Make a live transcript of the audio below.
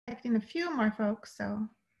taking a few more folks, so.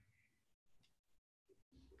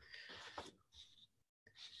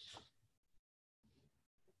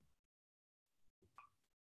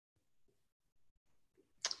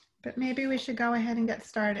 But maybe we should go ahead and get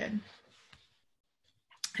started.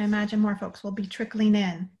 I imagine more folks will be trickling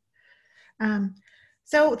in.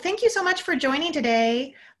 So thank you so much for joining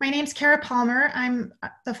today. My name's Kara Palmer. I'm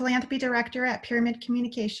the Philanthropy Director at Pyramid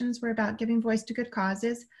Communications. We're about giving voice to good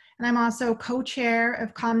causes. And I'm also co-chair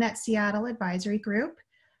of ComNetWorkSEATTLE Advisory Group.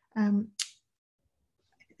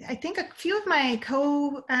 I think a few of my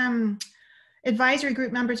advisory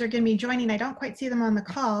group members are going to be joining. I don't quite see them on the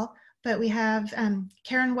call, but we have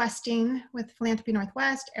Karen Westing with Philanthropy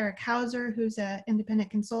Northwest, Eric Hauser, who's an independent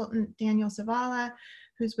consultant, Daniel Zavala,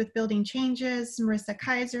 who's with Building Changes, Marissa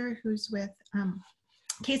Kaiser, who's with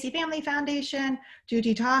Casey Family Foundation,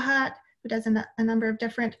 Judy Tahat, who does a number of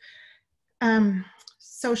different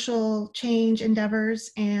social change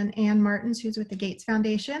endeavors, and Ann Martins, who's with the Gates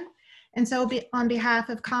Foundation. And so on behalf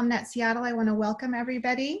of ComNetWorkSEATTLE, I want to welcome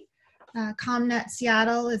everybody.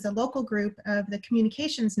 ComNetWorkSEATTLE is a local group of the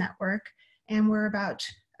Communications Network, and we're about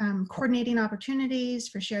coordinating opportunities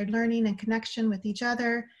for shared learning and connection with each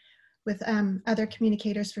other, with other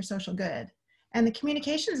communicators for social good. And the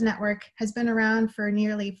Communications Network has been around for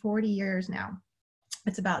nearly 40 years now.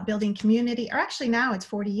 It's about building community, or actually now it's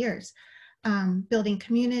 40 years, building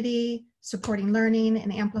community, supporting learning,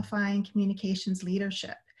 and amplifying communications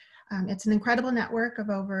leadership. It's an incredible network of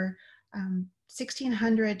over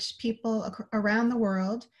 1,600 people around the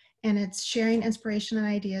world, and it's sharing inspiration and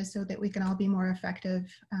ideas so that we can all be more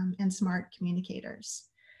effective and smart communicators.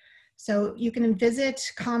 So you can visit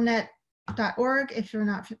ComNet.org if you're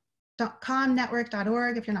not,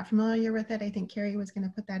 ComNetwork.org if you're not familiar with it. I think Carrie was going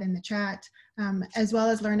to put that in the chat, as well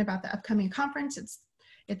as learn about the upcoming conference.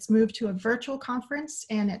 It's moved to a virtual conference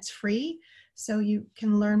and it's free. So you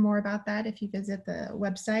can learn more about that if you visit the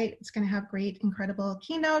website. It's going to have great, incredible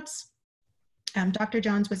keynotes. Dr.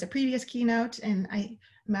 Jones was a previous keynote, and I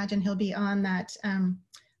imagine he'll be on that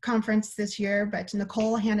conference this year. But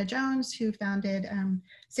Nicole Hannah-Jones, who founded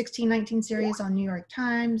 1619 series on New York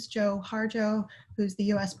Times, Joe Harjo, who's the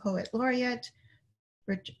US Poet Laureate,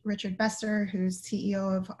 Richard Besser, who's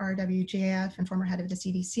CEO of RWJF and former head of the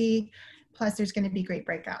CDC. Plus, there's going to be great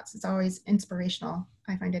breakouts. It's always inspirational.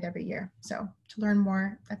 I find it every year. So to learn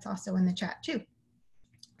more, that's also in the chat too.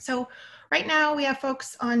 So right now we have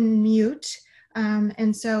folks on mute.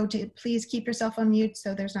 And so please keep yourself on mute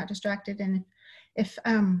so there's not distracted. And if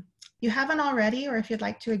you haven't already, or if you'd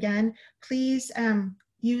like to again, please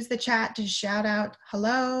use the chat to shout out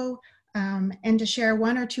hello and to share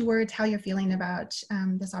one or two words how you're feeling about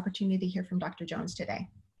this opportunity to hear from Dr. Jones today.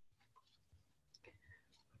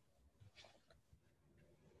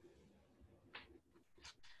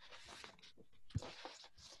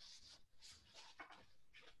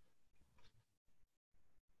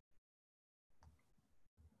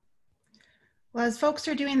 Well, as folks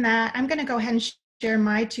are doing that, I'm going to go ahead and share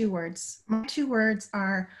my two words. My two words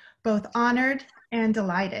are both honored and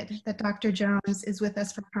delighted that Dr. Jones is with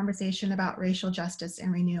us for a conversation about racial justice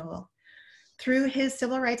and renewal. Through his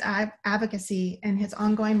civil rights advocacy and his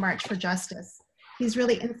ongoing march for justice, he's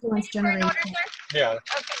really influenced generations. Yeah. Okay,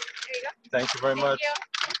 there you go. Thank you very much.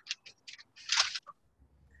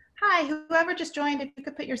 Hi, whoever just joined, if you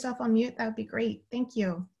could put yourself on mute, that would be great. Thank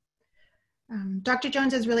you. Dr.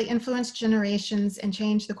 Jones has really influenced generations and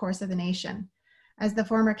changed the course of the nation. As the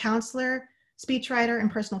former counselor, speechwriter,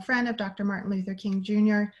 and personal friend of Dr. Martin Luther King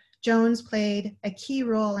Jr., Jones played a key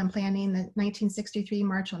role in planning the 1963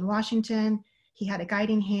 March on Washington. He had a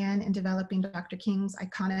guiding hand in developing Dr. King's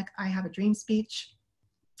iconic I Have a Dream speech.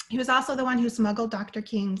 He was also the one who smuggled Dr.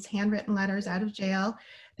 King's handwritten letters out of jail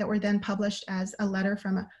that were then published as a letter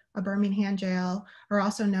from a Birmingham jail, or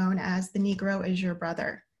also known as The Negro is Your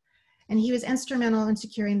Brother. And he was instrumental in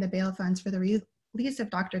securing the bail funds for the release of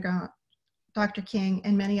Dr. King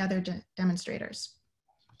and many other demonstrators.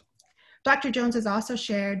 Dr. Jones has also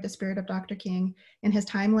shared the spirit of Dr. King in his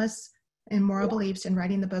timeless and moral beliefs in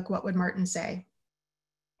writing the book, What Would Martin Say?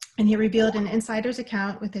 And he revealed an insider's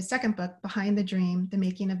account with his second book, Behind the Dream, The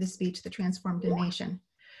Making of the Speech That Transformed a Nation.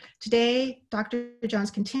 Today, Dr.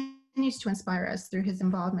 Jones continues to inspire us through his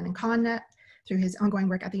involvement in ComNet, through his ongoing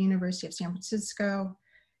work at the University of San Francisco,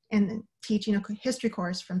 and teaching a history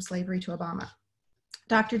course from slavery to Obama.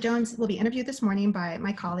 Dr. Jones will be interviewed this morning by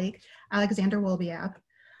my colleague, Alexander Wolbiab.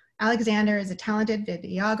 Alexander is a talented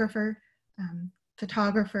videographer,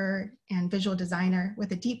 photographer, and visual designer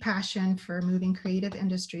with a deep passion for moving creative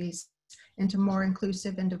industries into more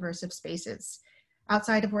inclusive and diverse spaces.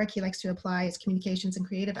 Outside of work, he likes to apply his communications and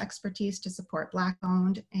creative expertise to support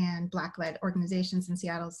Black-owned and Black-led organizations in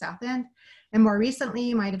Seattle's South End. And more recently,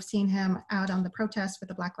 you might have seen him out on the protest with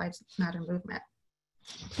the Black Lives Matter movement.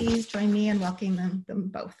 Please join me in welcoming them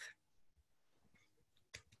both.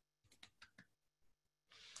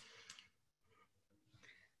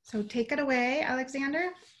 So take it away, Alexander.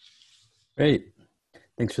 Great.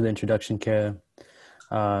 Thanks for the introduction, Kara.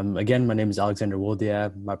 Again, my name is Alexander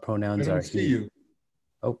Woldiab. My pronouns are see he. You.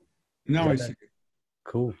 Oh, now I see you.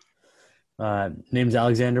 Cool. Name's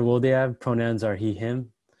Alexander Woldiab. Pronouns are he,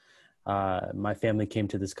 him. My family came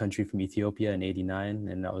to this country from Ethiopia in '89,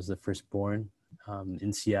 and I was the firstborn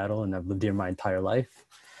in Seattle, and I've lived here my entire life.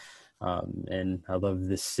 And I love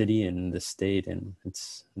this city and this state, and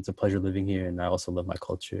it's a pleasure living here. And I also love my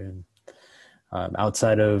culture. And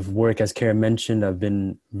outside of work, as Kara mentioned, I've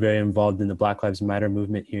been very involved in the Black Lives Matter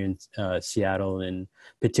movement here in Seattle, in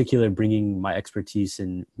particular, bringing my expertise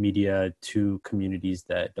in media to communities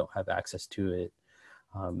that don't have access to it.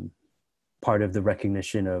 Part of the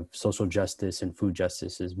recognition of social justice and food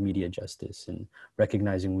justice is media justice, and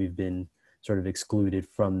recognizing we've been sort of excluded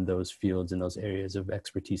from those fields and those areas of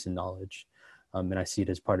expertise and knowledge. And I see it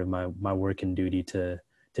as part of my work and duty to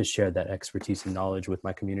share that expertise and knowledge with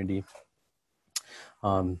my community.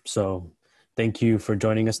 So thank you for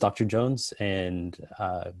joining us, Dr. Jones. And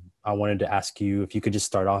I wanted to ask you if you could just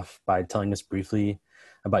start off by telling us briefly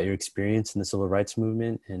about your experience in the civil rights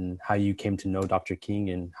movement and how you came to know Dr. King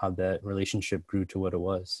and how that relationship grew to what it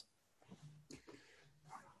was.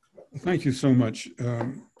 Thank you so much.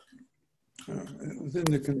 Within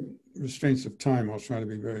the restraints of time, I'll try to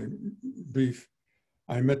be very brief.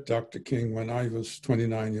 I met Dr. King when I was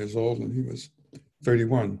 29 years old and he was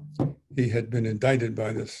 31. He had been indicted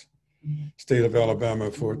by this state of Alabama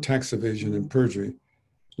for tax evasion and perjury,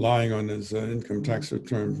 lying on his income tax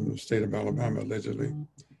return from the state of Alabama, allegedly.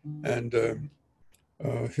 And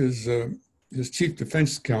his chief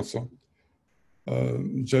defense counsel,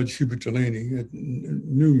 Judge Hubert Delaney,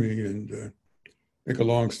 knew me, and make a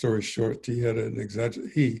long story short, Judge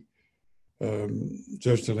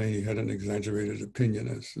Delaney had an exaggerated opinion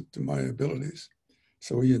as to my abilities.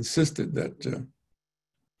 So he insisted that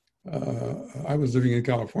I was living in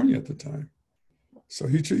California at the time. So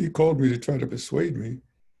he called me to try to persuade me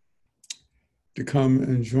to come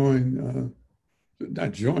and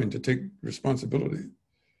to take responsibility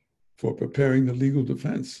for preparing the legal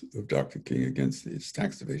defense of Dr. King against these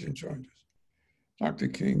tax evasion charges. Dr.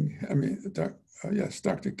 King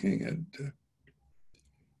had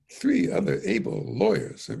three other able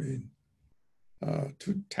lawyers.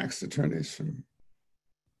 Two tax attorneys from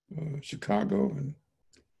Chicago,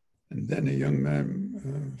 and then a young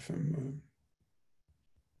man from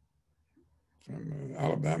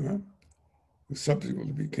Alabama, who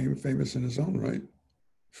subsequently became famous in his own right,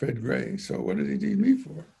 Fred Gray. So what did he need me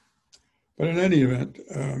for? But in any event,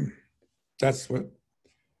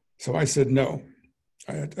 so I said no.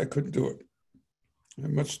 I couldn't do it.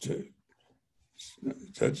 And much to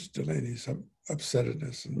Judge Delaney's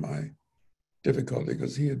upsetness and my difficulty,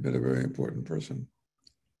 because he had been a very important person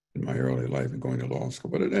in my early life and going to law school.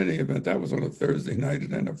 But in any event, that was on a Thursday night,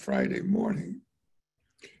 and then a Friday morning,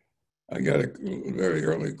 I got a very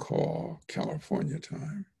early call, California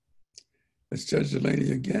time. It's Judge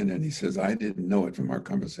Delaney again, and he says, I didn't know it from our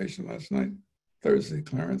conversation last night, Thursday,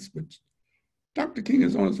 Clarence, but Dr. King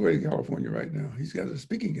is on his way to California right now. He's got a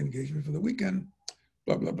speaking engagement for the weekend,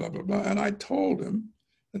 blah, blah, blah, blah, blah. And I told him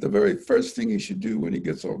that the very first thing he should do when he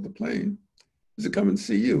gets off the plane is to come and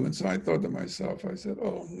see you. And so I thought to myself, I said,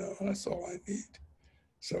 oh no, that's all I need.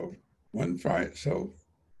 So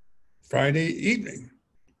Friday evening,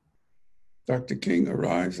 Dr. King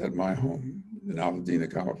arrives at my home in Altadena,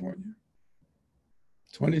 California,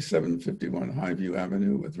 2751 Highview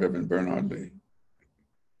Avenue with Reverend Bernard Lee.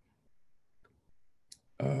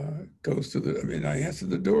 Goes to I answer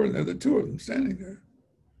the door, and there are the two of them standing there.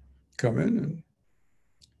 Come in,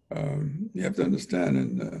 and you have to understand,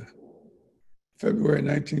 in February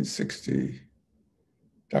 1960,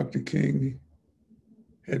 Dr. King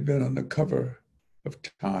had been on the cover of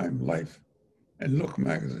Time, Life, and Look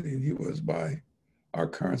magazine. He was, by our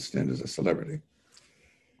current standards, a celebrity.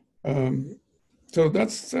 So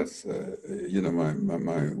that's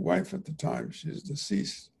my wife at the time, she's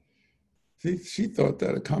deceased. She thought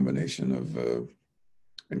that a combination of,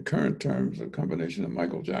 in current terms, a combination of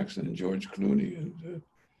Michael Jackson and George Clooney and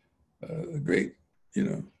the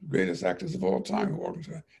greatest actors of all time.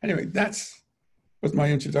 Anyway, that's was my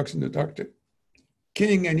introduction to Dr.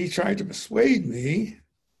 King, and he tried to persuade me,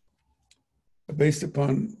 based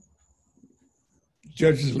upon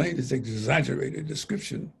Judge Delaney's exaggerated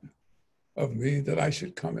description of me that I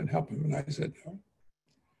should come and help him. And I said no.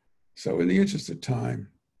 So in the interest of time,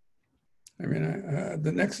 I mean,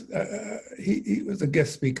 he was a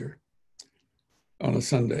guest speaker on a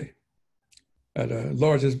Sunday at a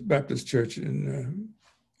largest Baptist church in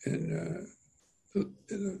a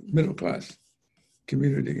middle class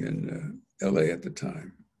community in LA at the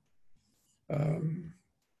time.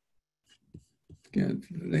 Again,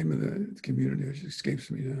 the name of the community escapes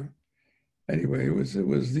me now. Anyway, it was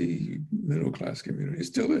the middle class community. It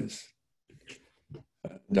still is.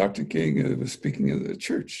 Dr. King was speaking at the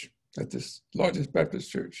church, at this largest Baptist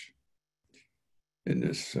church in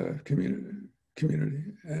this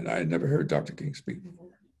community, and I had never heard Dr. King speak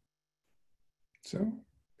before. So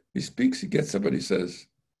he speaks, he gets up and he says,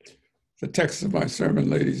 "The text of my sermon,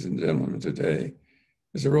 ladies and gentlemen, today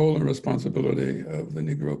is the role and responsibility of the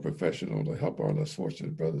Negro professional to help our less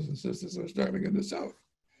fortunate brothers and sisters who are struggling in the South."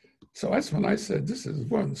 So that's when I said, this is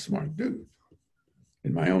one smart dude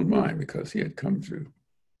in my own mind, because he had come to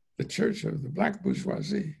the church of the black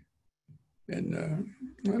bourgeoisie. And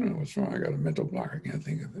I don't know what's wrong. I got a mental block. I can't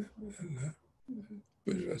think of it.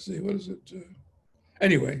 Bourgeoisie, what is it?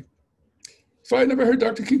 Anyway, so I never heard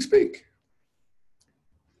Dr. King speak.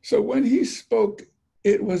 So when he spoke,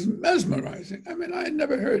 it was mesmerizing. I mean, I had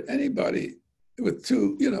never heard anybody with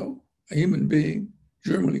two, a human being,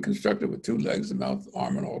 Germany constructed with two legs, a mouth,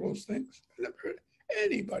 arm, and all those things. I never heard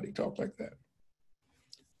anybody talk like that.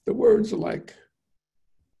 The words are like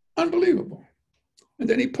unbelievable. And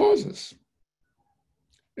then he pauses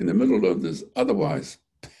in the middle of this otherwise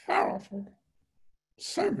powerful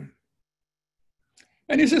sermon.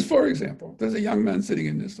 And he says, for example, there's a young man sitting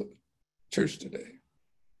in this church today.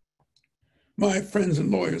 My friends and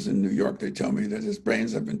lawyers in New York, they tell me that his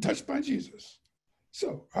brains have been touched by Jesus.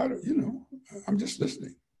 So, I'm just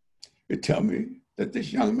listening. They tell me that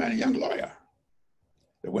this young man, a young lawyer,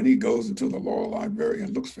 that when he goes into the law library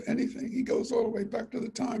and looks for anything, he goes all the way back to the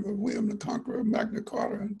time of William the Conqueror, Magna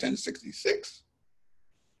Carta in 1066.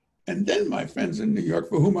 And then my friends in New York,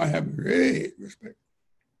 for whom I have great respect,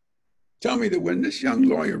 tell me that when this young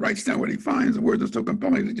lawyer writes down what he finds, the words are so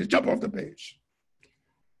compelling, they just jump off the page.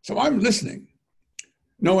 So I'm listening,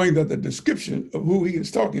 knowing that the description of who he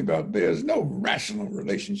is talking about bears no rational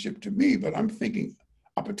relationship to me, but I'm thinking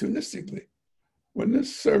opportunistically, when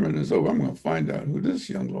this sermon is over, I'm going to find out who this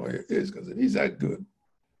young lawyer is, because if he's that good,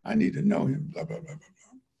 I need to know him, blah, blah, blah, blah,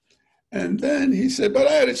 blah. And then he said, but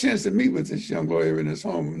I had a chance to meet with this young lawyer in his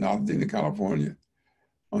home in Altadena, California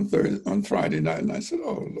on Friday night. And I said,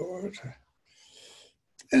 oh, Lord.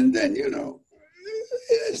 And then,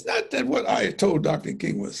 it's not that what I told Dr.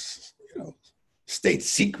 King was, state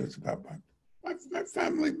secrets about my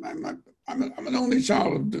family. I'm an only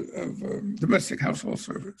child of domestic household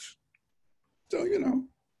servants. So,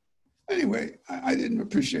 anyway, I didn't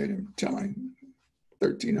appreciate him telling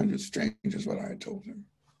 1,300 strangers what I had told him.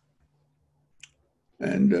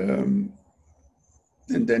 And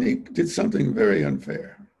then he did something very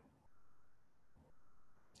unfair.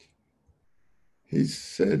 He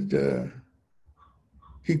said,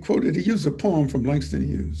 he used a poem from Langston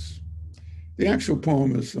Hughes. The actual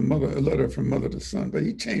poem is a letter from mother to son, but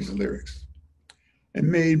he changed the lyrics and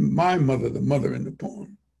made my mother the mother in the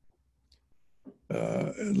poem.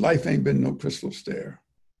 Life ain't been no crystal stair.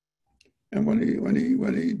 And when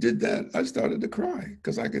he did that, I started to cry,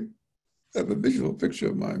 because I could have a visual picture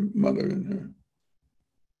of my mother in her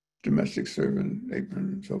domestic servant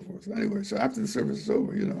apron and so forth. Anyway, so after the service is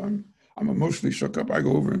over, I'm emotionally shook up. I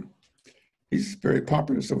go over, he's very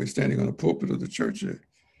popular, so he's standing on the pulpit of the church.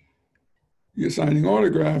 He's signing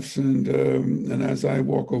autographs, and as I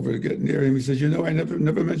walk over to get near him, he says, I never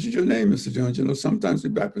mentioned your name, Mr. Jones. Sometimes we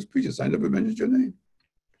Baptist preachers, I never mentioned your name.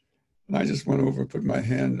 And I just went over, put my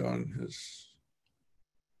hand on his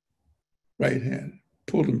right hand,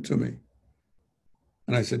 pulled him to me.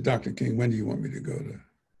 And I said, Dr. King, when do you want me to go to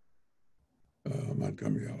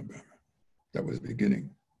Montgomery, Alabama? That was the beginning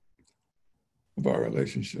of our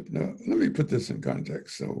relationship. Now, let me put this in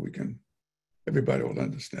context so everybody will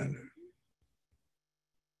understand it.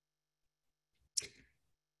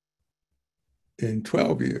 In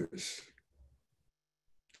 12 years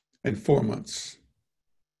and 4 months,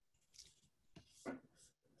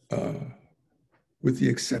 with the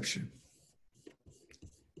exception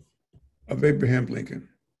of Abraham Lincoln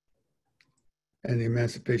and the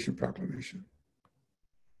Emancipation Proclamation,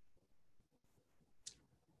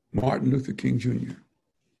 Martin Luther King Jr.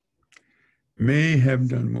 may have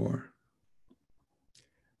done more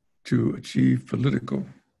to achieve political,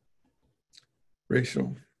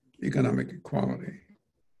 racial, economic equality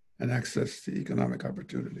and access to economic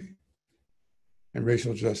opportunity and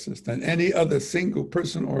racial justice than any other single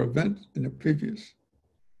person or event in the previous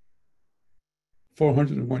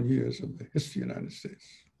 401 years of the history of the United States.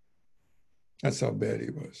 That's how bad he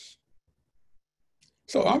was.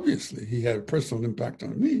 So obviously he had a personal impact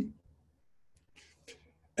on me,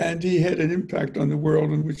 and he had an impact on the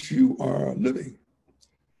world in which you are living.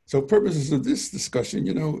 So purposes of this discussion,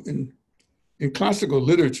 you know, in classical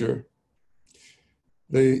literature,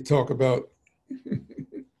 they talk about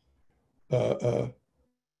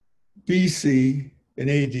BC and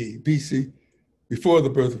AD, BC before the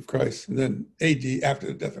birth of Christ, and then AD after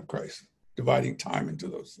the death of Christ, dividing time into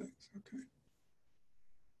those things, okay?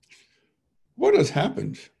 What has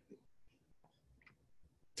happened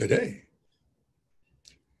today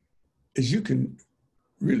is you can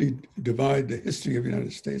really divide the history of the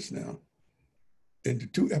United States now into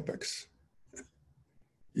two epochs.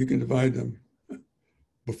 You can divide them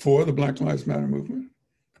before the Black Lives Matter movement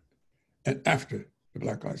and after the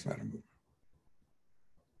Black Lives Matter movement.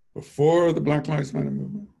 Before the Black Lives Matter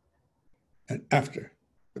movement and after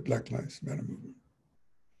the Black Lives Matter movement.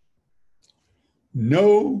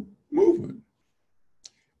 No movement,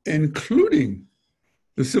 including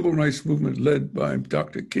the civil rights movement led by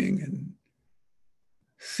Dr. King and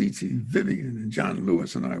C.T. Vivian and John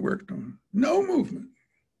Lewis and I worked on, no movement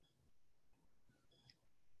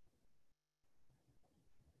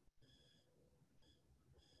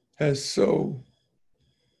has so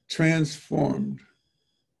transformed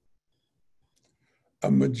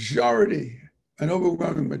a majority, an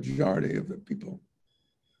overwhelming majority of the people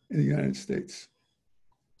in the United States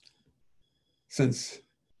since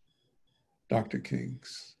Dr.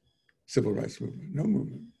 King's civil rights movement, no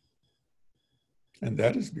movement. And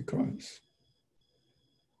that is because,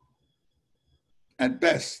 at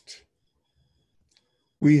best,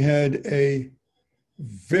 we had a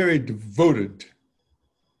very devoted,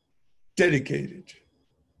 dedicated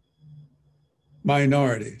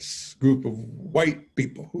minorities, group of white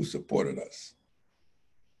people who supported us.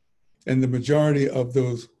 And the majority of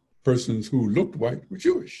those persons who looked white were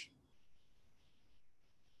Jewish.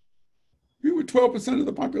 We were 12% of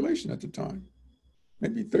the population at the time,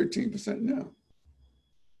 maybe 13% now.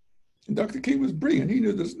 And Dr. King was brilliant. He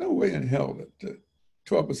knew there's no way in hell that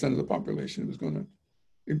 12% of the population was going to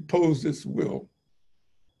impose this will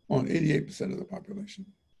on 88% of the population.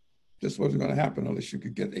 This wasn't going to happen unless you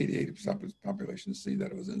could get 88% of the population to see that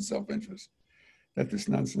it was in self-interest, that this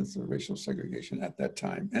nonsense of racial segregation at that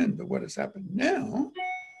time ended. But what has happened now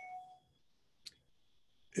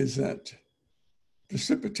is that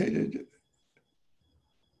precipitated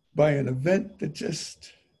by an event that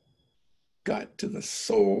just got to the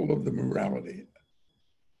soul of the morality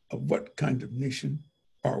of what kind of nation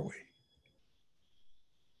are we.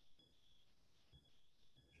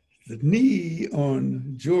 The knee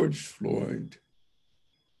on George Floyd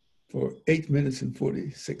for 8 minutes and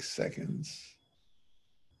 46 seconds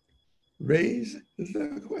raised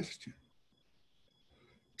the question,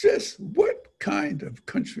 just what kind of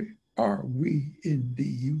country are we in the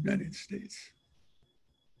United States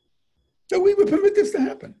that we would permit this to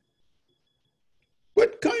happen?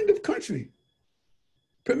 What kind of country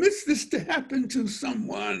permits this to happen to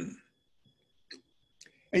someone?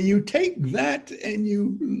 And you take that and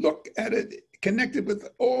you look at it connected with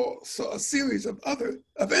a series of other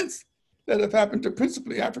events that have happened to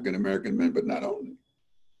principally African-American men, but not only,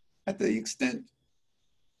 at the extent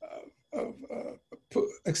of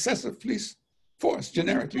excessive police force,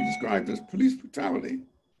 generically described as police brutality.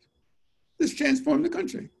 This transformed the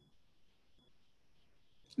country.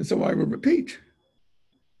 And so I will repeat,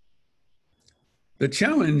 the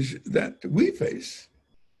challenge that we face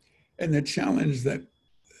and the challenge that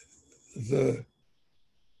the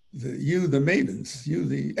mavens, you,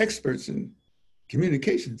 the experts in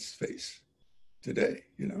communications face today,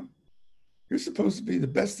 you know, you're supposed to be the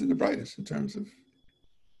best and the brightest in terms of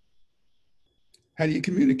how do you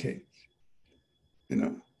communicate? You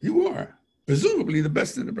know, you are presumably the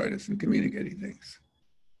best and the brightest in communicating things.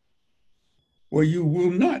 Well, you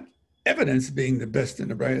will not evidence being the best and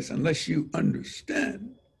the brightest unless you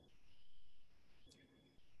understand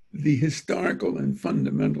the historical and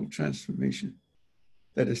fundamental transformation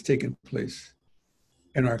that has taken place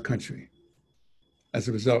in our country as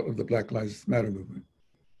a result of the Black Lives Matter movement.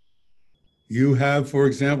 You have, for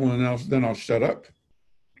example, and then I'll shut up,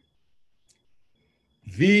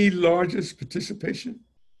 the largest participation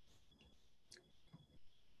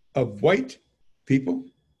of white people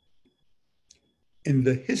in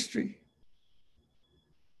the history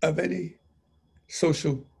of any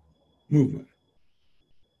social movement.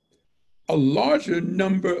 A larger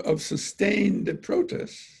number of sustained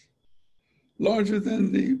protests larger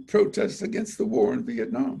than the protests against the war in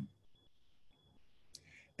Vietnam.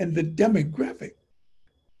 And the demographic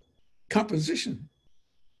composition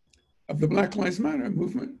of the Black Lives Matter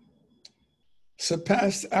movement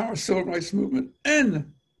surpassed our civil rights movement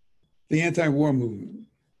and the anti-war movement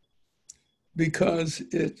because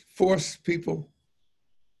it forced people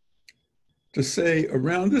to say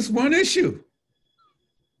around this one issue,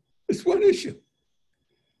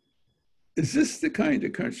 is this the kind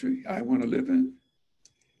of country I want to live in?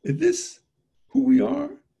 Is this who we are?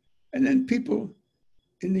 And then people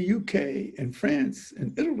in the UK and France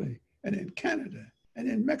and Italy and in Canada and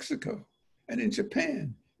in Mexico and in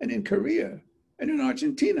Japan and in Korea and in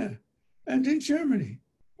Argentina and in Germany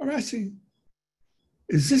are asking,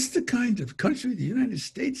 is this the kind of country the United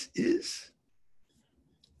States is?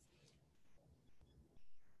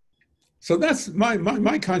 So that's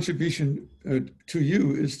my contribution to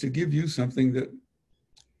you, is to give you something that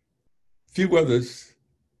few others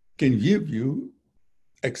can give you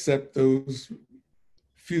except those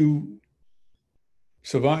few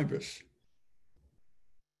survivors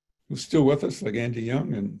who's still with us, like Andy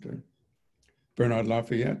Young and Bernard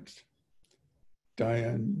Lafayette,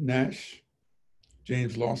 Diane Nash,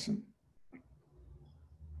 James Lawson.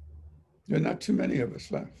 There are not too many of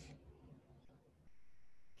us left.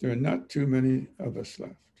 There are not too many of us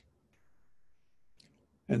left.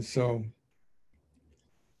 And so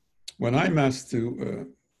when I'm asked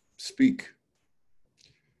to speak,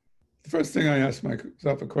 the first thing I ask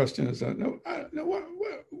myself a question is, why do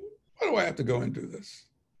I have to go and do this?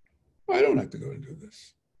 Well, I don't have to go and do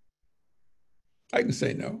this. I can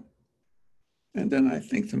say no. And then I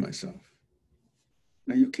think to myself,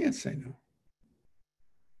 no, you can't say no.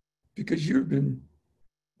 Because you've been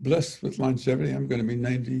blessed with longevity. I'm going to be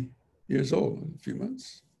 90 years old in a few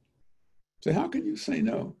months. So how can you say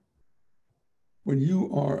no when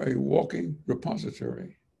you are a walking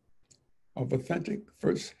repository of authentic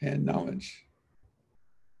first-hand knowledge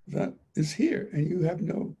that is here, and you have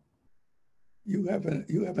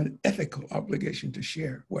an ethical obligation to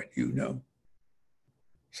share what you know.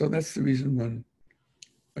 So that's the reason when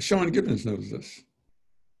Sean Gibbons knows this.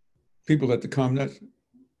 People at the ComNet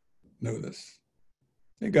know this.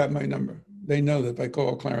 They got my number. They know that if I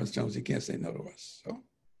call Clarence Jones, he can't say no to us. So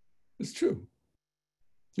it's true.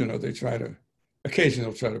 You know, they occasionally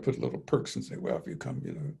they'll try to put little perks and say, well, if you come,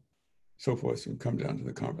 you know, so forth, you can come down to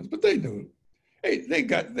the conference. But they know, hey, they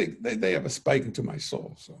have a spike into my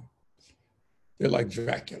soul. So they're like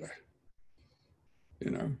Dracula.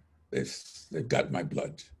 You know, they've got my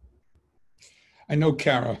blood. I know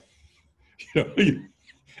Kara, you know,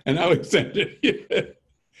 and Alexander,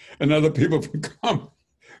 and other people from ComNet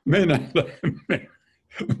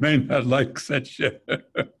may not like such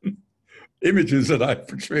images that I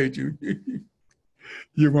portrayed you.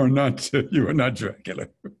 You are not Dracula.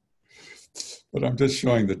 But I'm just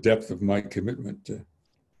showing the depth of my commitment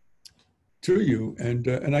to you,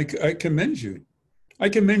 and I commend you. I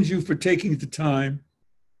commend you for taking the time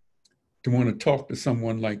to want to talk to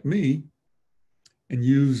someone like me and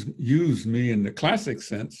use me in the classic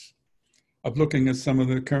sense of looking at some of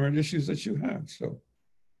the current issues that you have. So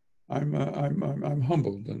I'm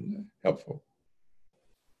humbled and helpful.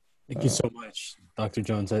 Thank you so much, Dr.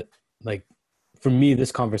 Jones. For me,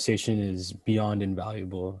 this conversation is beyond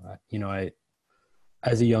invaluable. You know,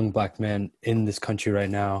 as a young Black man in this country right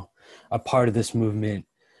now, a part of this movement,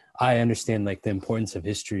 I understand like the importance of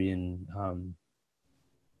history and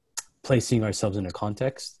placing ourselves in a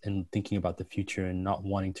context and thinking about the future and not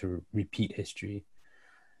wanting to repeat history.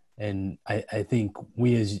 And I think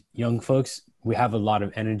we as young folks, we have a lot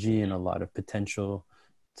of energy and a lot of potential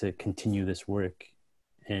to continue this work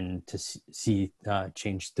and to see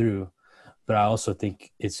change through. But I also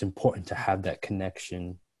think it's important to have that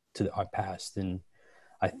connection to our past. And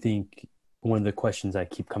I think one of the questions I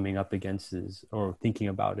keep coming up against or thinking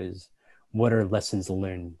about is, what are lessons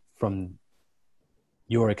learned from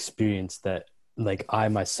your experience that like I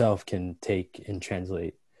myself can take and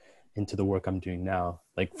translate into the work I'm doing now?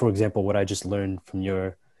 Like, for example, what I just learned from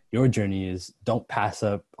your journey is don't pass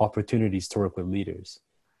up opportunities to work with leaders,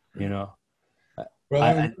 you know? Well,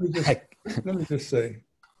 let me just say,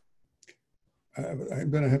 I'm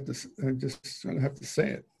just gonna have to say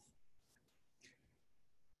it.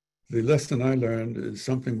 The lesson I learned is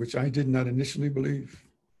something which I did not initially believe.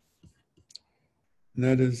 And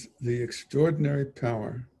that is the extraordinary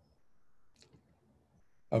power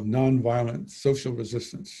of nonviolent social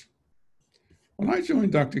resistance. When I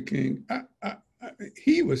joined Dr. King,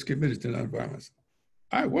 he was committed to nonviolence.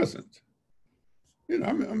 I wasn't. You know,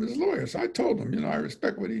 I'm his lawyer, so I told him, you know, I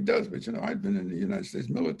respect what he does, but, you know, I'd been in the United States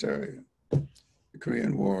military, the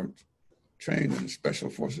Korean War, trained in a special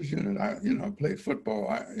forces unit. I played football.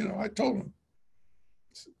 I told him,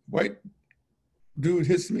 white dude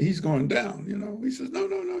hits me, he's going down. He says, no,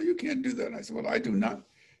 you can't do that. And I said, well, I do not.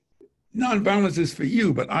 Nonviolence is for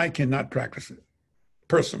you, but I cannot practice it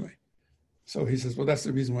personally. So he says, well, that's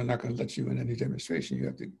the reason we're not going to let you in any demonstration. You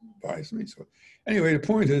have to advise me. So anyway, the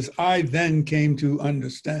point is, I then came to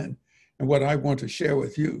understand, and what I want to share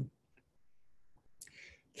with you,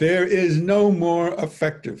 there is no more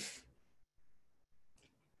effective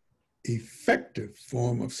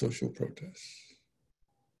form of social protest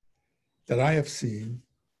that I have seen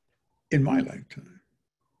in my lifetime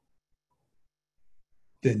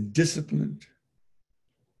than disciplined,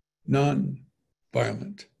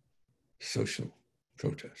 non-violent social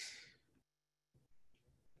protests.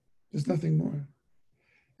 There's nothing more.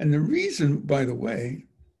 And the reason, by the way,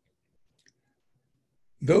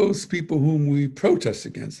 those people whom we protest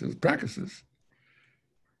against, those practices,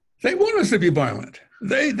 they want us to be violent.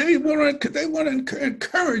 They want to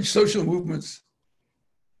encourage social movements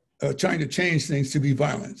trying to change things to be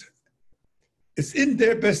violent. It's in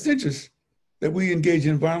their best interest that we engage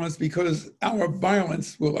in violence, because our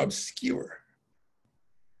violence will obscure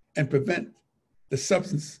and prevent the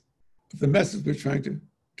substance of the message we're trying to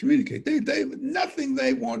communicate. Nothing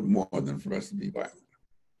they want more than for us to be violent.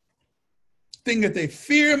 The thing that they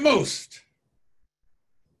fear most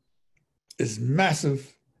is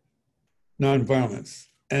massive nonviolence.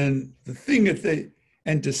 And the thing that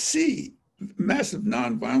to see massive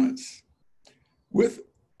nonviolence with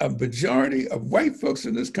a majority of white folks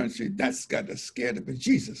in this country, that's got to scare the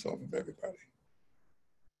bejesus off of everybody.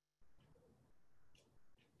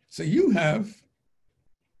 So you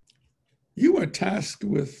are tasked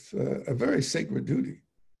with a very sacred duty.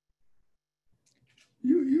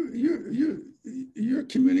 You're a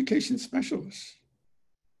communication specialist.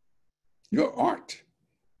 Your art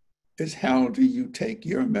is how do you take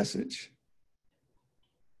your message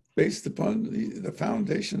based upon the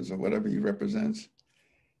foundations of whatever you represent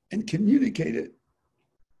and communicate it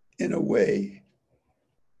in a way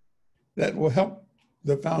that will help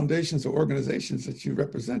the foundations or organizations that you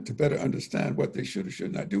represent to better understand what they should or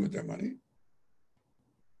should not do with their money.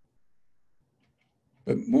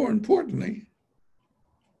 But more importantly,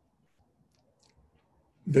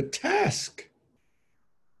 the task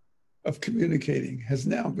of communicating has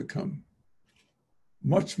now become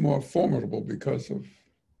much more formidable because of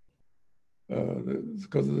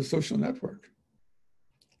the social network.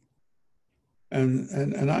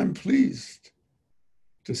 And I'm pleased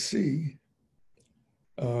to see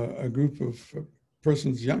a group of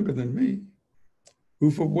persons younger than me who,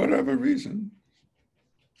 for whatever reason,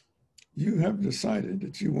 you have decided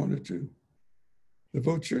that you wanted to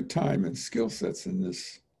devote your time and skill sets in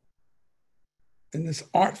this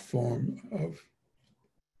art form of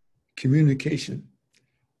communication.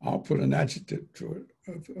 I'll put an adjective to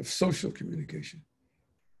it, of social communication.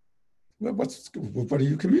 Well, what are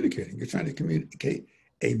you communicating? You're trying to communicate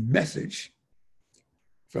a message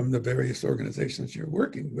from the various organizations you're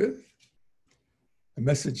working with, a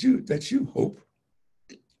message that you hope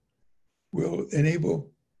will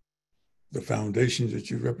enable the foundations that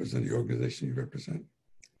you represent, the organization you represent,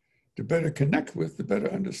 to better connect with, to better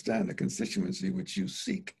understand the constituency which you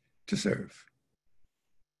seek to serve.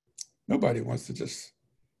 Nobody wants to just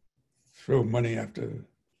throw money after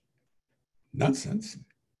nonsense.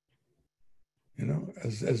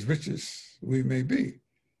 As rich as we may be,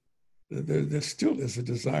 there still is a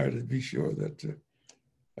desire to be sure that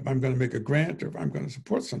if I'm going to make a grant or if I'm going to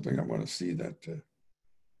support something, I want to see that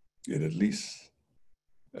it at least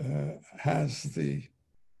has the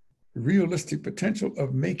realistic potential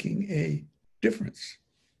of making a difference.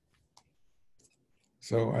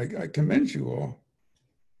 So I commend you all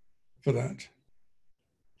for that.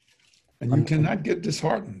 And you cannot get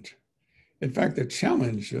disheartened. In fact, the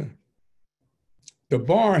challenge, the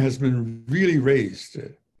bar has been really raised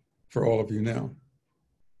for all of you now.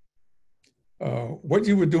 What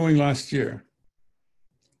you were doing last year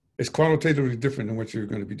is qualitatively different than what you're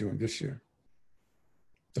going to be doing this year.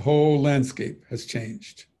 The whole landscape has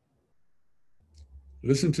changed.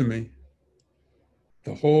 Listen to me.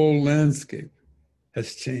 The whole landscape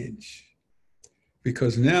has changed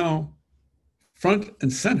because now, front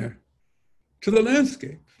and center to the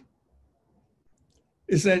landscape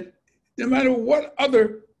is that no matter what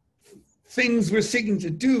other things we're seeking to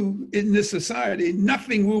do in this society,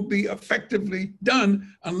 nothing will be effectively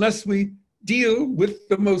done unless we deal with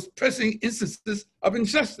the most pressing instances of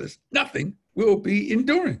injustice. Nothing will be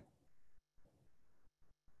enduring.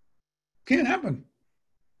 Can't happen.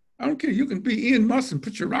 I don't care. You can be Elon Musk and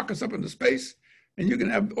put your rockets up into space, And you can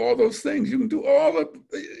have all those things. You can do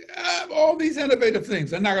all these innovative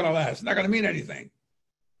things. They're not going to last. Not going to mean anything.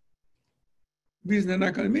 The reason they're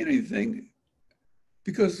not going to mean anything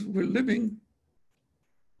because we're living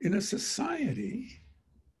in a society,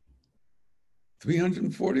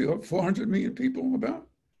 340 or 400 million people about,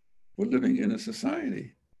 we're living in a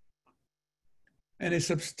society. And a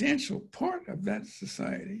substantial part of that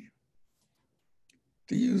society,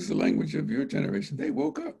 to use the language of your generation, they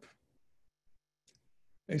woke up.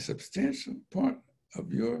 A substantial part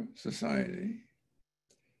of your society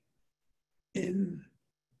in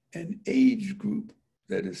an age group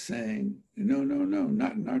that is saying, no, no, no,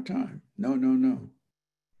 not in our time. No, no, no.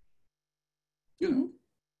 You know,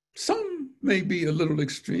 some may be a little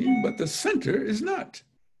extreme, but the center is not.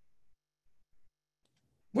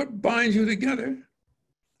 What binds you together?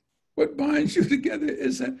 What binds you together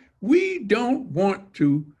is that we don't want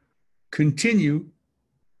to continue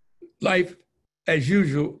life as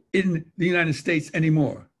usual in the United States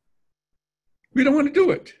anymore. We don't want to do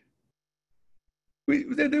it.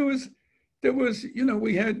 There was, you know,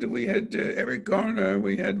 we had Eric Garner,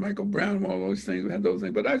 we had Michael Brown, all those things. We had those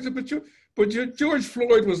things. But I said, but George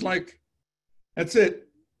Floyd was like, that's it.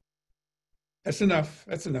 That's enough.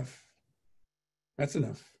 That's enough. That's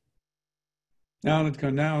enough. Now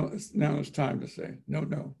it's time to say, no,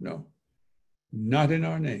 no, no, not in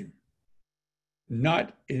our name.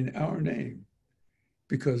 Not in our name.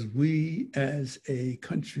 Because we as a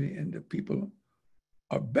country and the people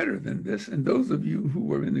are better than this. And those of you who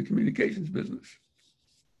were in the communications business,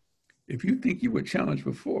 if you think you were challenged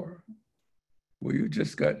before, well, you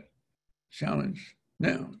just got challenged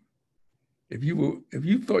now. If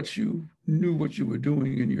you thought you knew what you were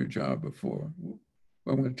doing in your job before, well,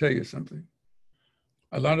 I'm going to tell you something.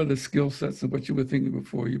 A lot of the skill sets of what you were thinking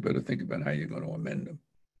before, you better think about how you're going to amend them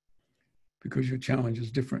because your challenge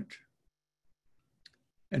is different.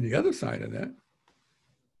 And the other side of that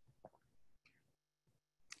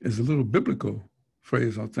is a little biblical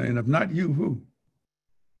phrase I'll say, and if not you, who?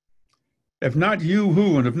 If not you,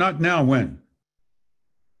 who? And if not now, when?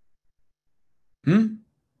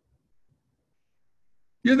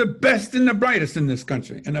 You're the best and the brightest in this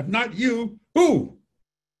country. And if not you, who?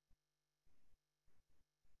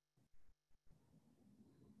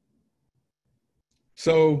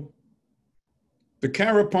 So the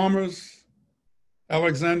Kara Palmers,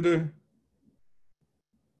 Alexander,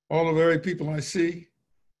 all the very people I see,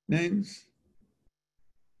 names,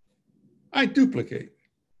 I duplicate.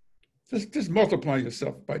 Just multiply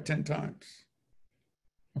yourself by 10 times.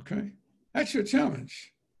 Okay? That's your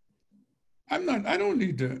challenge. I'm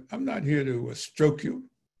not here to stroke you,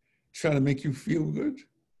 try to make you feel good.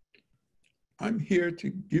 I'm here to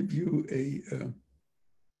give you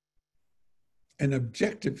an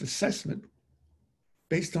objective assessment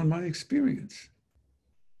based on my experience.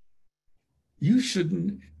 You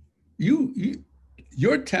shouldn't,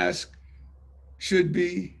 your task should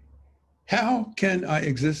be, how can I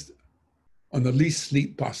exist on the least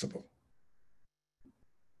sleep possible?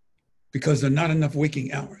 Because there are not enough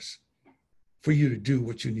waking hours for you to do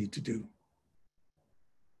what you need to do.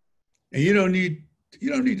 And you don't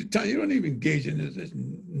even engage in this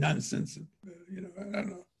nonsense.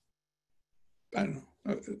 I don't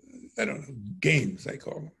know, games, I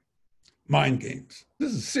call them. Mind games.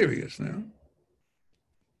 This is serious now.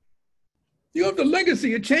 You have the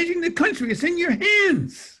legacy of changing the country. It's in your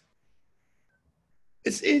hands.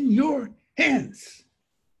 It's in your hands.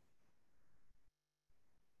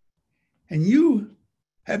 And you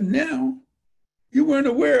weren't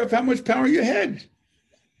aware of how much power you had.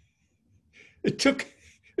 It took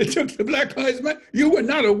the Black Lives Matter. You were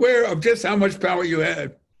not aware of just how much power you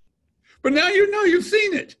had. But now you know, you've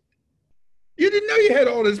seen it. You didn't know you had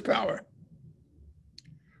all this power.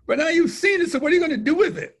 But now you've seen it, so what are you going to do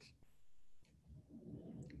with it?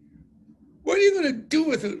 What are you going to do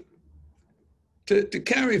with it to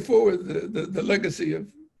carry forward the legacy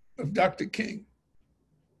of Dr. King,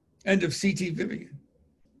 and of C.T. Vivian,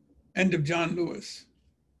 and of John Lewis,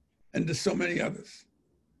 and of so many others?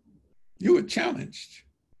 You were challenged.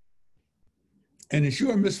 And it's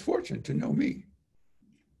your misfortune to know me.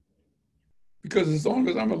 Because as long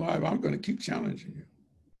as I'm alive, I'm going to keep challenging you.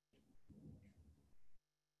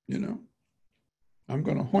 You know, I'm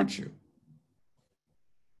going to haunt you.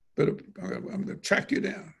 But I'm going to track you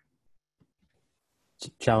down.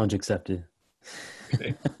 Challenge accepted.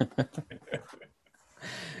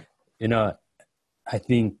 You know, I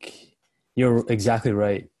think you're exactly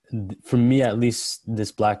right. For me, at least,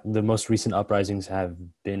 the most recent uprisings have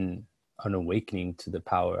been an awakening to the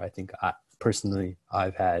power I think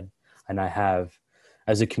I've had, and I have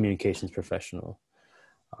as a communications professional.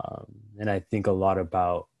 And I think a lot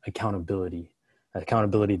about accountability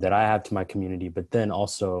that I have to my community, but then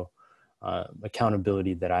also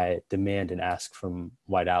accountability that I demand and ask from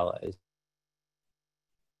white allies.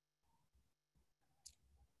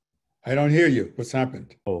 I don't hear you. What's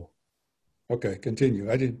happened? Oh, Okay,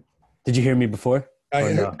 continue. I didn't. did you hear me before?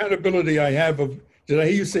 Or no? Accountability I have of, did I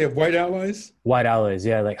hear you say of white allies? White allies,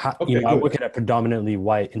 yeah. Like, Okay, I good. work at a predominantly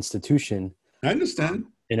white institution. I understand.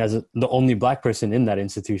 And as the only Black person in that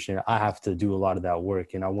institution, I have to do a lot of that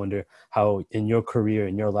work. And I wonder how in your career,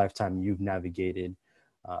 in your lifetime, you've navigated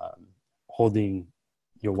holding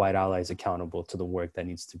your white allies accountable to the work that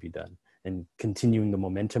needs to be done and continuing the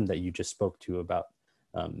momentum that you just spoke to about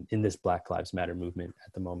in this Black Lives Matter movement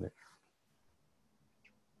at the moment.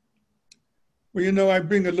 Well, you know, I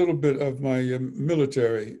bring a little bit of my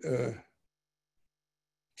military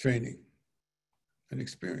training and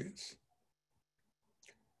experience.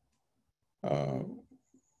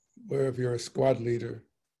 Where if you're a squad leader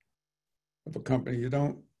of a company, you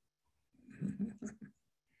don't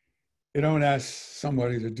ask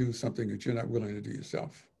somebody to do something that you're not willing to do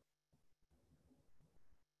yourself.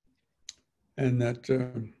 And that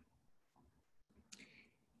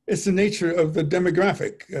it's the nature of the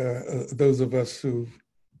demographic. Those of us who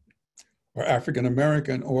are African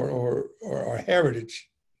American or our heritage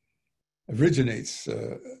originates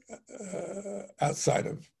outside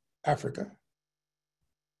of Africa.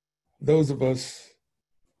 Those of us,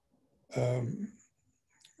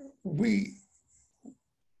 we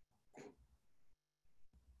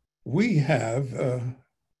have,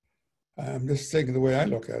 I'm just taking the way I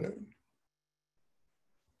look at it.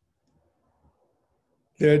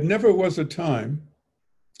 There never was a time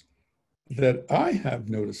that I have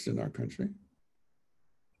noticed in our country.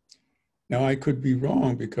 Now, I could be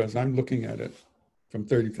wrong because I'm looking at it from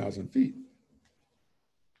 30,000 feet.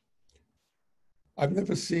 I've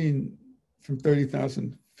never seen from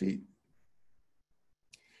 30,000 feet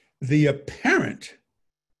the apparent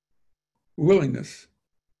willingness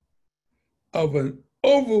of an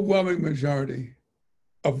overwhelming majority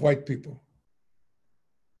of white people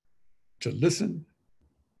to listen,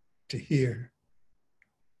 to hear,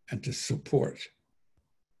 and to support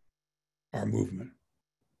our movement.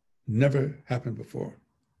 Never happened before.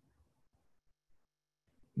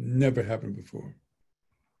 Never happened before.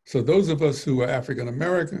 So those of us who are African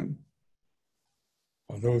American,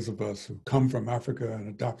 or those of us who come from Africa and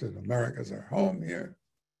adopted America as our home here,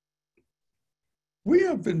 we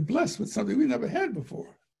have been blessed with something we never had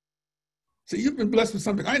before. So you've been blessed with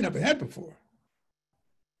something I never had before.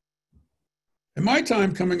 In my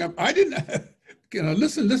time coming up, I didn't,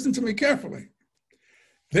 listen to me carefully.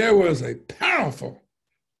 There was a powerful,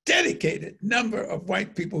 dedicated number of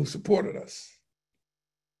white people who supported us,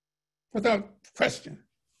 without question.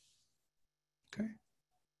 Okay.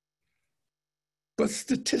 But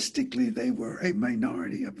statistically, they were a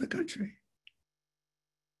minority of the country.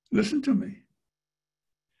 Listen to me.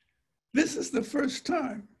 This is the first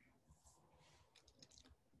time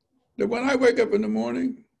that when I wake up in the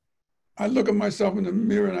morning, I look at myself in the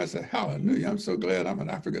mirror and I say, hallelujah, I'm so glad I'm an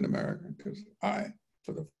African American, because I,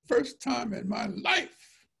 for the first time in my life,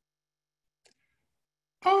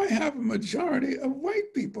 I have a majority of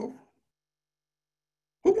white people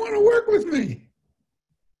who want to work with me.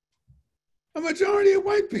 A majority of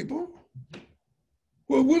white people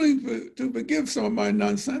who are willing to forgive some of my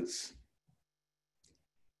nonsense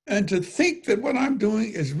and to think that what I'm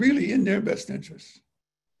doing is really in their best interest.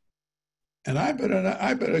 And I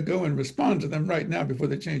better go and respond to them right now before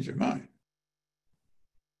they change their mind.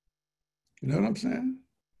 You know what I'm saying?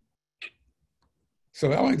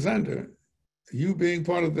 So Alexander, you being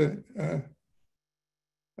part of the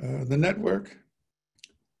network,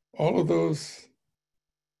 all of those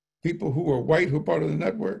people who are white who are part of the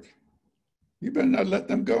network, you better not let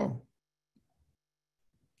them go.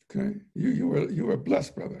 Okay, you were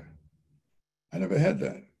blessed, brother. I never had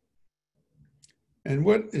that. And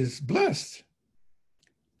what is blessed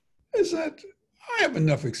is that I have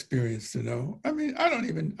enough experience to know. I mean, I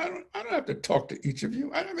don't have to talk to each of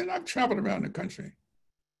you. I mean, I've traveled around the country.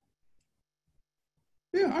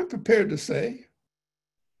 Yeah, I'm prepared to say.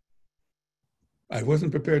 I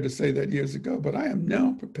wasn't prepared to say that years ago, but I am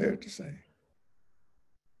now prepared to say.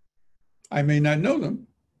 I may not know them.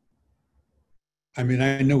 I mean,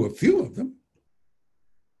 I know a few of them,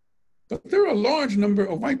 but there are a large number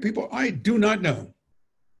of white people I do not know.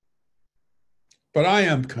 But I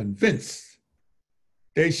am convinced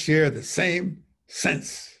they share the same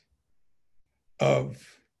sense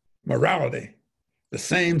of morality, the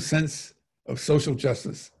same sense of social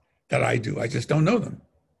justice that I do. I just don't know them.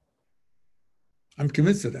 I'm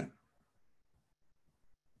convinced of that.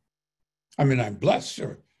 I mean, I'm blessed,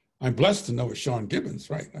 sure. I'm blessed to know a Sean Gibbons,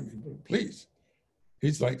 right? I mean, please.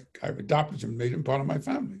 He's like, I've adopted him, made him part of my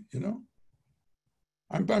family, you know?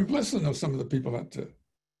 I'm blessed to know some of the people at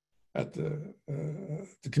the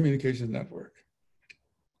communications network.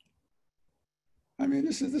 I mean,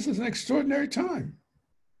 this is an extraordinary time.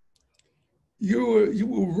 You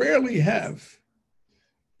will rarely have,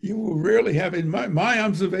 in my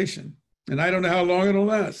observation, and I don't know how long it'll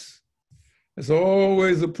last. There's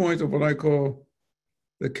always a point of what I call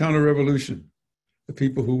the counter-revolution, the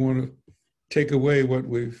people who want to take away what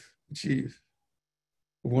we've achieved,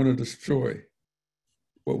 who want to destroy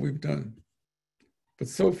what we've done. But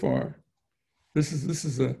so far, this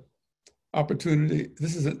is a opportunity.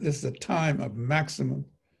 This is a time of maximum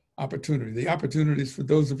opportunity. The opportunities for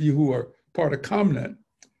those of you who are part of ComNet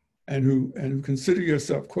and who consider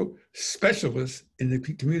yourself, quote, specialists in the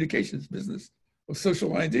communications business of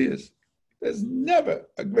social ideas. There's never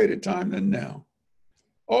a greater time than now.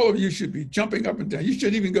 All of you should be jumping up and down. You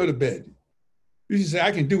shouldn't even go to bed. You should say, I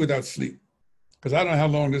can do without sleep, because I don't know how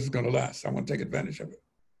long this is going to last. I want to take advantage of it.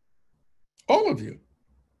 All of you.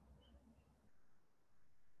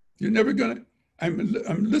 You're never going to,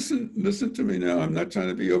 listen to me now. I'm not trying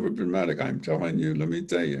to be over dramatic. I'm telling you, let me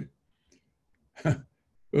tell you,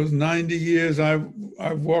 those 90 years I've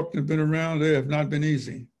walked and been around, they have not been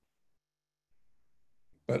easy.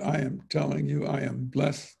 But I am telling you, I am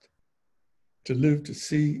blessed to live to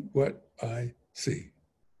see what I see.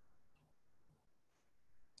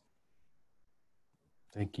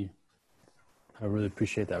 Thank you. I really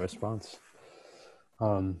appreciate that response.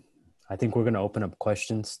 I think we're going to open up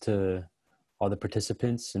questions to all the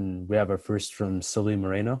participants, and we have our first from Sully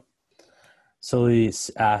Moreno. Sully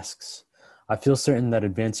asks, I feel certain that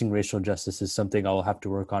advancing racial justice is something I will have to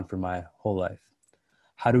work on for my whole life.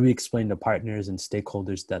 How do we explain to partners and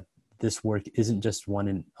stakeholders that this work isn't just a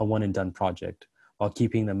one and done project, while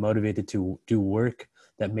keeping them motivated to do work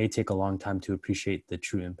that may take a long time to appreciate the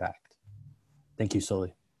true impact? Thank you,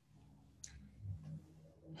 Sully.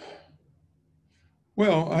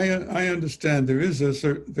 Well, I understand there is a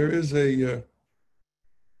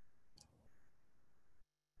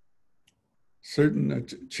certain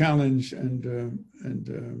challenge and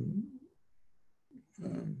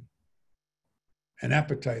an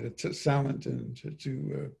appetite, a talent, and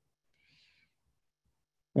to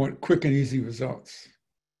want quick and easy results.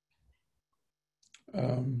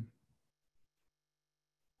 You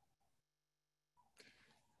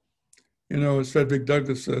know, as Frederick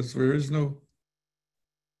Douglass says, where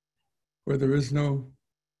there is no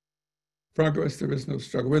progress, there is no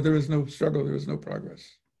struggle. Where there is no struggle, there is no progress.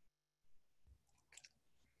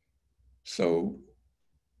 So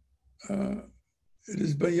it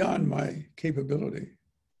is beyond my capability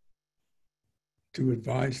to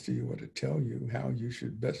advise to you or to tell you how you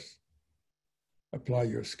should best apply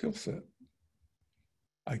your skill set.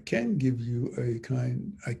 I can give you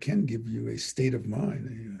a state of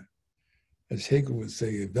mind, as Hegel would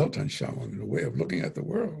say, a Weltanschauung, a way of looking at the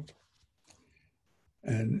world.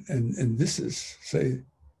 And this is, say,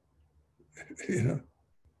 you know,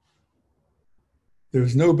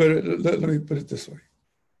 there's no better, let me put it this way.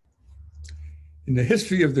 In the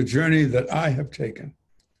history of the journey that I have taken,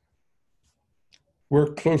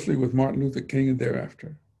 worked closely with Martin Luther King and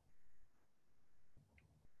thereafter,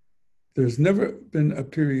 there's never been a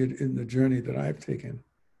period in the journey that I've taken,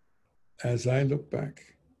 as I look back,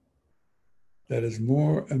 that is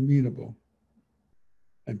more amenable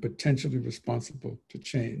and potentially responsible to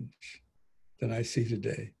change than I see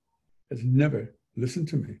today. Has never, listen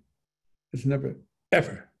to me, has never,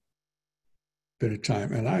 ever been a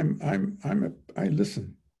time. And I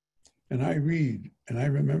listen and I read and I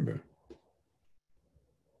remember.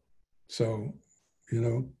 So, you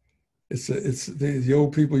know, it's the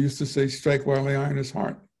old people used to say, strike while the iron is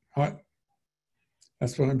hot.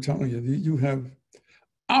 That's what I'm telling you. You have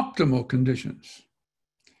optimal conditions.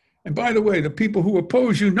 And by the way, the people who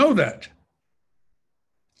oppose you know that.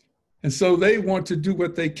 And so they want to do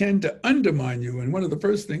what they can to undermine you. And one of the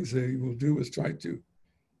first things they will do is try to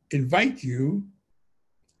invite you,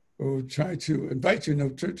 or try to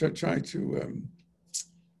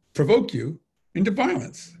provoke you into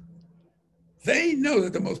violence. They know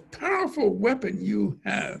that the most powerful weapon you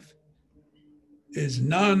have is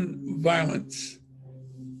nonviolence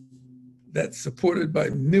that's supported by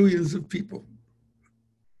millions of people.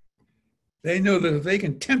 They know that if they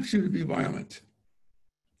can tempt you to be violent,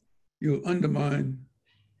 you'll undermine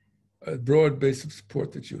a broad base of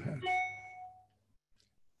support that you have.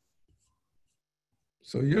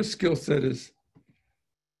 So your skill set is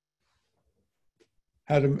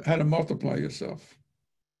how to multiply yourself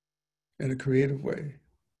in a creative way.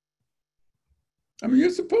 I mean, you're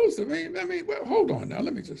supposed to. Well, hold on now.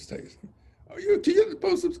 Let me just tell you something. You're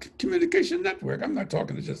supposed to communication network. I'm not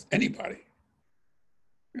talking to just anybody.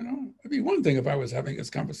 You know, it'd be one thing if I was having this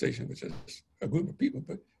conversation with just a group of people,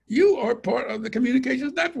 but you are part of the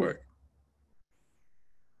communications network.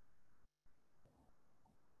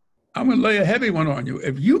 I'm going to lay a heavy one on you.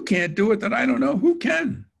 If you can't do it, then I don't know who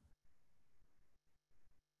can.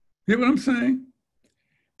 You know what I'm saying?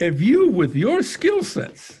 If you, with your skill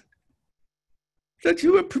sets that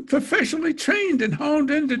you are professionally trained and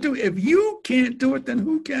honed in to do, if you can't do it, then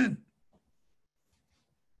who can?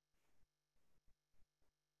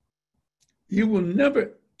 You will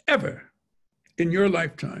never, ever in your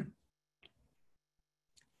lifetime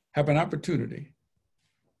have an opportunity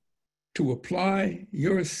to apply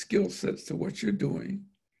your skill sets to what you're doing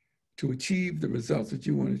to achieve the results that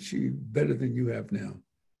you want to achieve better than you have now.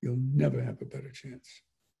 You'll never have a better chance.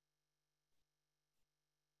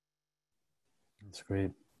 That's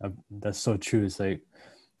great. That's so true. It's like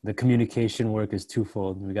the communication work is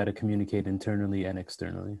twofold. We got to communicate internally and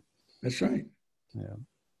externally. That's right. Yeah.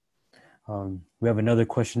 We have another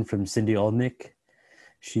question from Cindy Oldnick.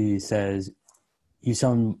 She says, you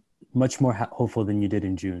sound much more hopeful than you did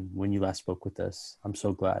in June when you last spoke with us. I'm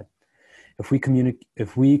so glad. If we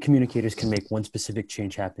communicators can make one specific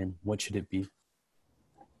change happen, what should it be?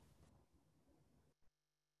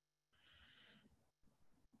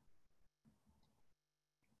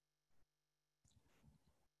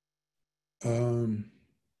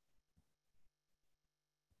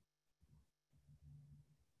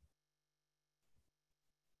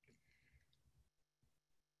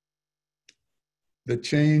 The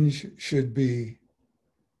change should be,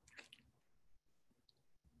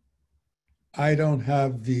 I don't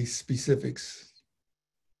have the specifics,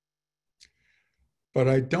 but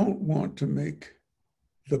I don't want to make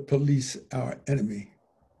the police our enemy.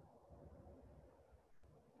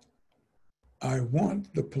 I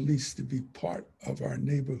want the police to be part of our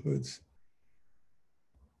neighborhoods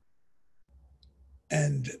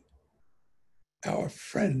and our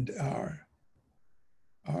friend, our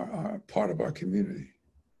part of our community.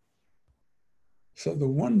 So the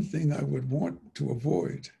one thing I would want to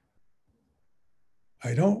avoid,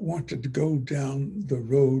 I don't want to go down the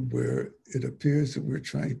road where it appears that we're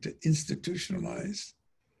trying to institutionalize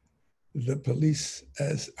the police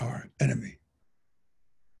as our enemy.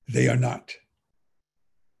 They are not.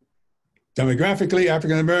 Demographically,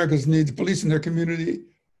 African Americans need the police in their community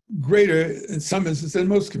greater in some instances than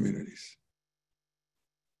most communities.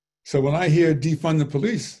 So when I hear defund the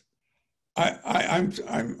police, I'm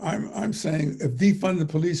saying if defund the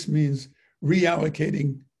police means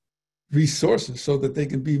reallocating resources so that they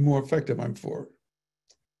can be more effective, I'm for it.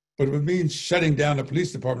 But if it means shutting down the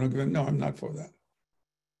police department, no, I'm not for that.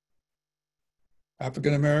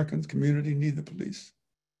 African Americans, community need the police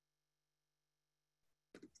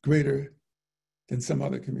greater than some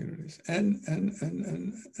other communities. And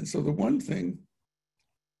so the one thing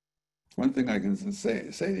I can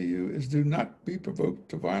say to you is do not be provoked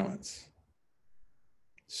to violence.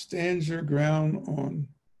 Stand your ground on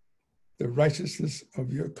the righteousness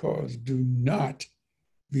of your cause. Do not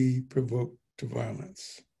be provoked to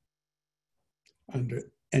violence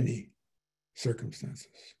under any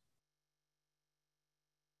circumstances.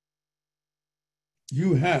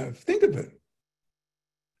 You have, think of it.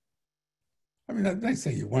 I mean, I'm not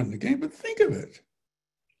saying you won the game, but think of it.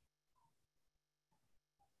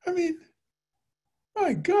 I mean,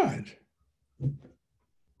 my God.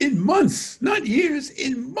 In months, not years,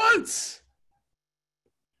 in months.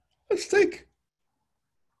 Let's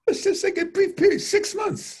just take a brief period, 6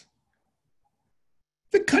 months.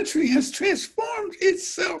 The country has transformed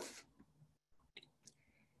itself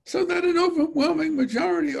so that an overwhelming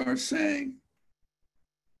majority are saying,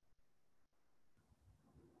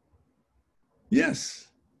 yes,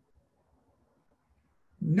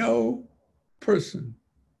 no person,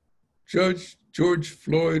 Judge George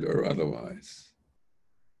Floyd or otherwise,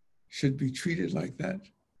 should be treated like that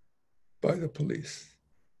by the police.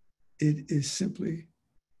 It is simply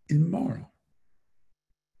immoral.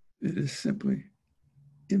 It is simply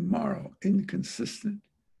immoral, inconsistent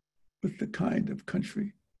with the kind of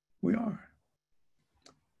country we are.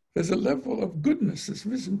 There's a level of goodness that's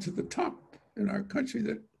risen to the top in our country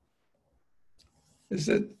that is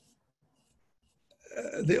that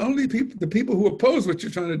the people who oppose what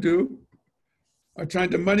you're trying to do are trying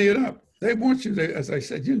to muddy it up. They want you to, as I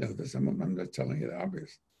said, you know this, I'm not telling you the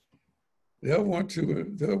obvious. They'll want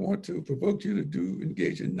to provoke you to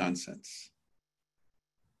engage in nonsense.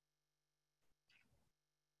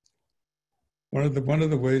 One of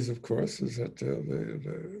the ways, of course, is that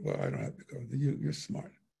well, I don't have to go. You're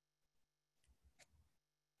smart.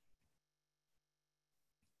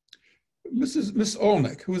 Miss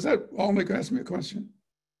Olnick. Who was that? Olnick who asked me a question.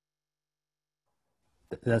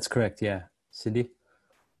 That's correct. Yeah. Cindy?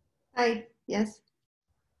 Hi, yes.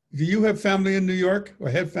 Do you have family in New York or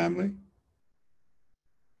had family?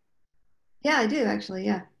 Yeah, I do actually,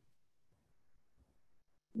 yeah.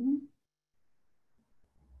 Mhm.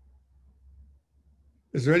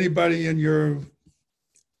 Is there anybody in your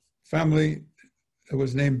family that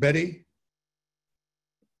was named Betty?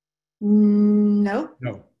 No,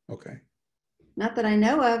 No. Okay. not that I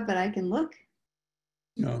know of, but I can look.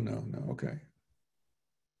 No. Okay.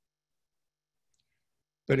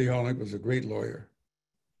 Betty Olnick was a great lawyer.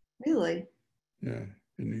 Really? Yeah,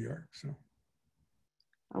 in New York. So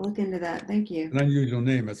I'll look into that. Thank you. an unusual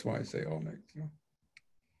name. That's why I say Olnick. So.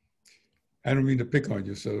 I don't mean to pick on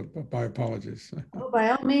you, so my apologies. Oh, by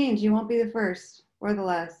all means, you won't be the first or the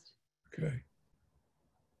last. Okay.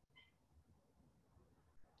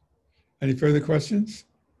 Any further questions?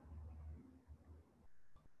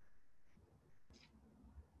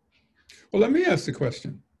 Well, let me ask the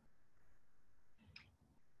question.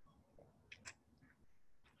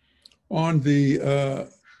 On the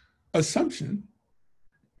assumption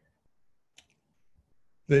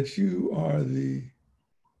that you are the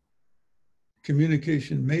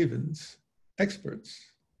communication mavens,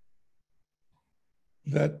 experts,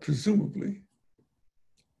 that presumably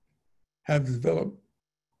have developed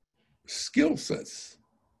skill sets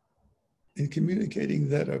in communicating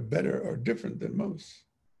that are better or different than most.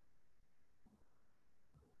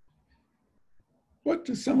 What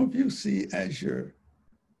do some of you see as your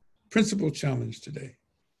principal challenge today?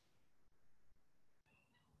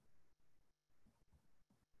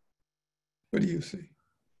 What do you see?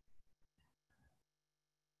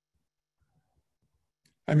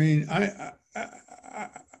 I mean,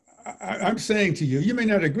 I'm saying to you, you may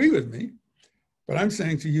not agree with me, but I'm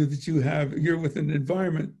saying to you that you're with an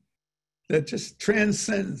environment that just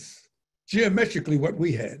transcends geometrically what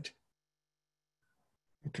we had.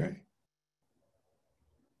 Okay?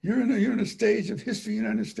 You're in a stage of history in the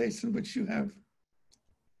United States in which you have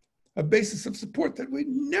a basis of support that we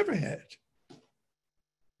never had.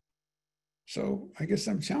 So I guess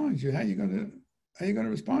I'm challenging you. How are you going to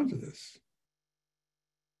respond to this?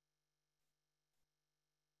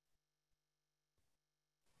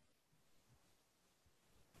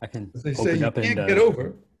 I can As they say, open you up can't and get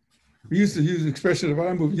over. We used to use the expression of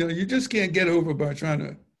our movie, you just can't get over by trying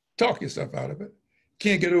to talk yourself out of it.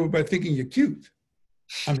 Can't get over by thinking you're cute.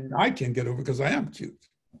 I mean, I can't get over because I am cute.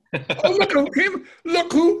 Oh, look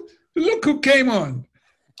who came on.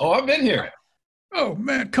 Oh, I've been here. Oh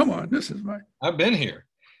man, come on. This is I've been here.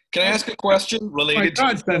 Can I ask a question my related to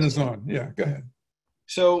godson is on. Yeah, go ahead.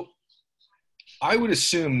 So I would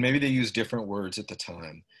assume maybe they used different words at the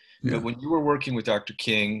time, Yeah. but when you were working with Dr.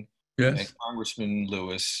 King and Yes. Congressman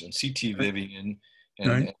Lewis and C.T. Vivian and,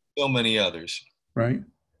 Right. and so many others, Right.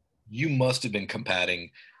 you must have been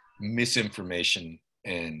combating misinformation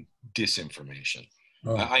and disinformation.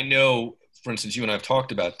 Oh. I know, for instance, you and I have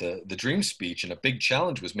talked about the dream speech, and a big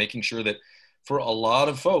challenge was making sure that for a lot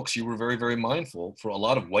of folks, you were very, very mindful. For a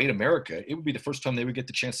lot of white America, it would be the first time they would get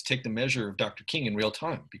the chance to take the measure of Dr. King in real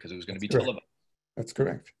time because it was going to be televised. That's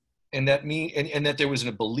correct. And that and that there was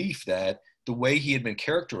a belief that the way he had been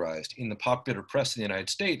characterized in the popular press in the United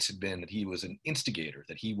States had been that he was an instigator,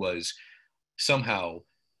 that he was somehow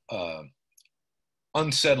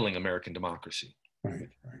unsettling American democracy. Right.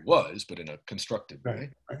 Was, but in a constructive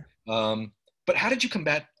way. Right. But how did you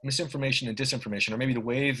combat misinformation and disinformation, or maybe the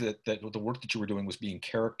way that the work that you were doing was being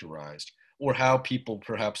characterized, or how people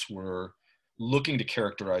perhaps were looking to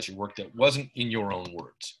characterize your work that wasn't in your own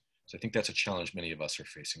words? So I think that's a challenge many of us are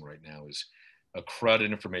facing right now, is a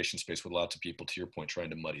crowded information space with lots of people, to your point,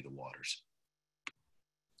 trying to muddy the waters.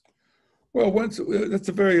 Well, that's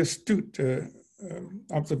a very astute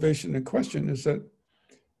observation and question, is that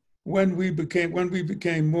when we became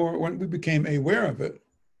aware of it,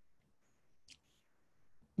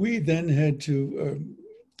 we then had to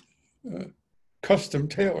custom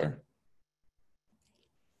tailor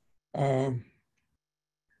the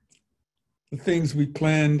things we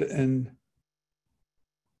planned and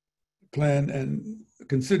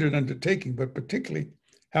considered undertaking, but particularly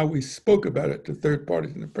how we spoke about it to third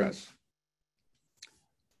parties in the press.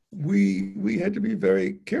 We had to be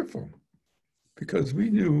very careful, because we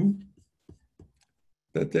knew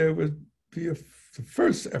that there would be the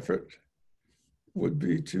first effort would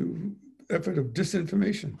be effort of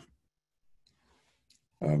disinformation,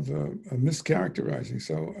 of mischaracterizing.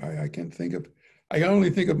 So I can only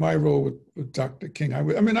think of my role with Dr. King. I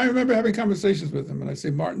remember having conversations with him, and I say,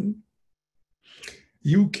 Martin,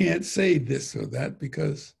 you can't say this or that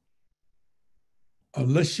because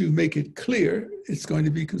unless you make it clear, it's going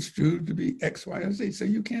to be construed to be X, Y, and Z. So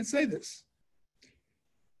you can't say this.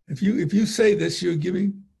 If you say this,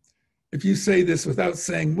 if you say this without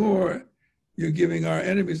saying more, you're giving our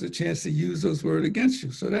enemies a chance to use those words against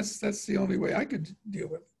you. So that's the only way I could deal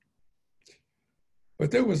with it.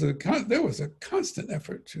 But there was a constant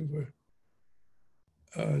effort to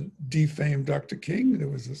defame Dr. King. There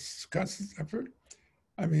was a constant effort.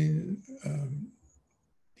 I mean,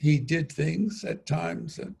 he did things at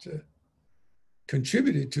times that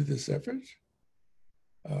contributed to this effort.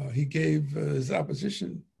 He gave his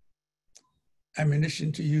opposition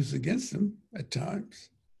ammunition to use against him at times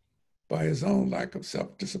by his own lack of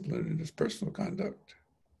self-discipline in his personal conduct.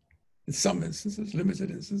 In some instances,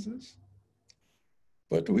 limited instances.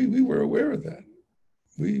 But we were aware of that.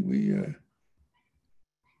 We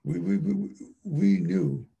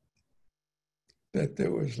knew that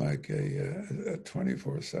there was like a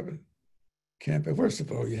 24/7 campaign. First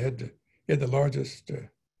of all, you had the largest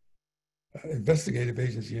investigative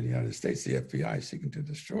agency in the United States, the FBI, seeking to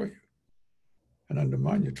destroy you and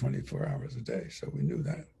undermine you 24 hours a day. So we knew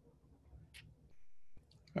that.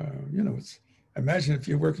 Imagine if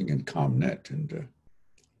you're working in ComNet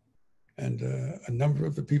and a number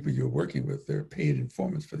of the people you're working with, they're paid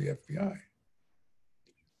informants for the FBI.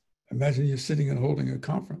 Imagine you're sitting and holding a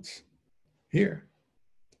conference here,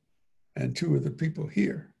 and two of the people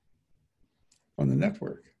here on the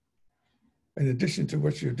network, in addition to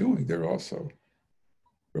what you're doing, they're also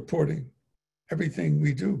reporting everything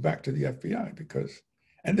we do back to the FBI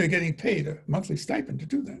and they're getting paid a monthly stipend to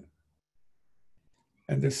do that.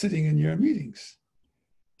 And they're sitting in your meetings.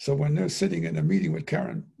 So when they're sitting in a meeting with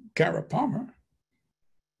Kara Palmer,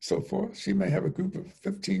 so forth, she may have a group of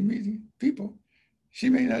 15 people. She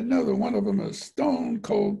may not know that one of them is stone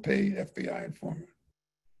cold paid FBI informant,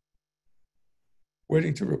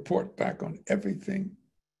 waiting to report back on everything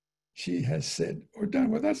she has said or done.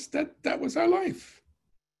 Well, that was our life.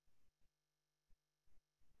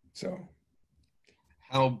 So,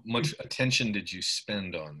 how much attention did you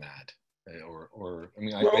spend on that? The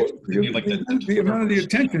amount of the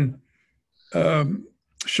attention,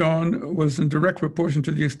 Sean, was in direct proportion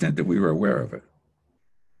to the extent that we were aware of it.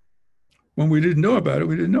 When we didn't know about it,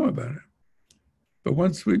 we didn't know about it. But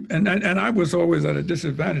once and I was always at a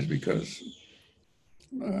disadvantage because,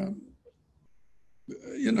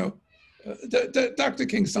 Dr.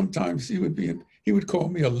 King sometimes he would call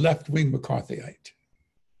me a left-wing McCarthyite.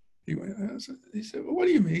 He said, well, what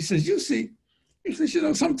do you mean? He says,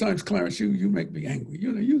 sometimes, Clarence, you make me angry.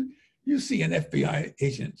 You see an FBI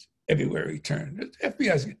agent everywhere he turns.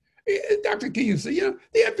 Dr. King said,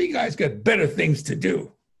 the FBI's got better things to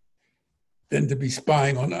do than to be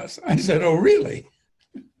spying on us. I said, oh, really?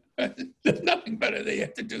 There's nothing better they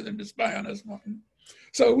have to do than to spy on us.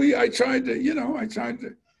 So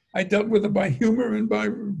I dealt with it by humor and by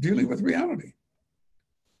dealing with reality.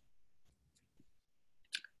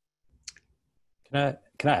 Can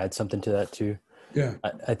I add something to that too? Yeah.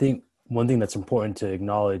 I think one thing that's important to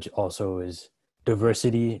acknowledge also is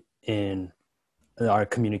diversity in our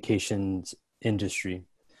communications industry.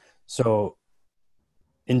 So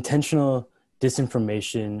intentional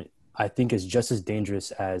disinformation, I think, is just as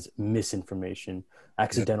dangerous as misinformation,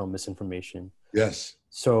 accidental misinformation. Yes.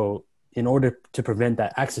 So in order to prevent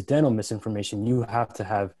that accidental misinformation, you have to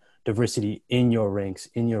have diversity in your ranks,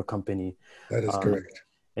 in your company. That is correct.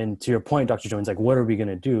 And to your point, Dr. Jones, like, what are we going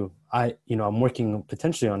to do? I'm working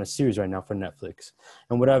potentially on a series right now for Netflix.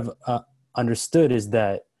 And what I've understood is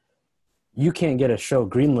that you can't get a show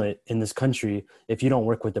greenlit in this country if you don't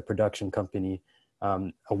work with a production company,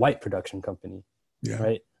 a white production company. Yeah.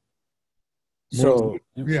 Right. So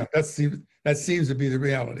yeah, that seems to be the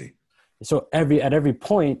reality. So at every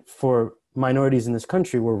point for minorities in this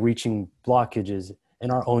country, we're reaching blockages in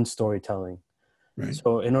our own storytelling. Right.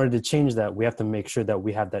 So in order to change that, we have to make sure that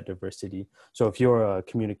we have that diversity. So if you're a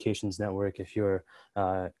communications network, if you're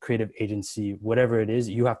a creative agency, whatever it is,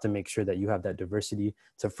 you have to make sure that you have that diversity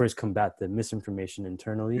to first combat the misinformation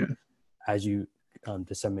internally as you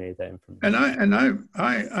disseminate that information. And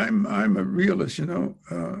I'm a realist,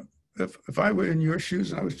 if I were in your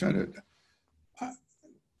shoes and I was trying to,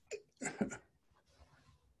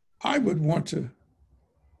 I would want to,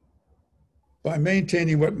 by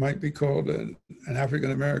maintaining what might be called an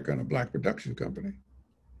African-American, a Black production company,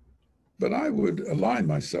 but I would align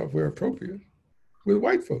myself where appropriate with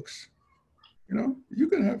white folks. You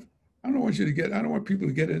can have, I don't want people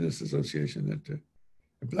to get in this association that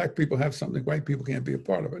if Black people have something, white people can't be a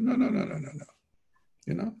part of it. No.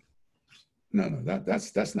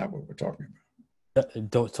 That's not what we're talking about.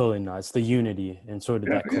 Totally not. It's the unity and sort of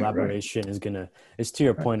that collaboration is it's to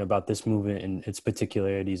your point about this movement and its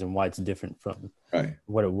particularities and why it's different from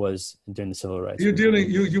what it was during the civil rights. What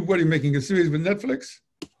are you making a series with Netflix?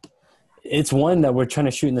 It's one that we're trying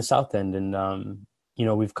to shoot in the South End. And,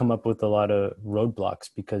 we've come up with a lot of roadblocks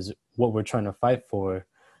because what we're trying to fight for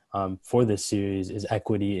this series is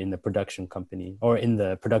equity in the production company or in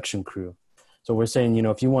the production crew. So we're saying,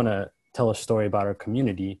 if you want to tell a story about our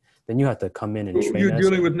community, then you have to come in and train us. You're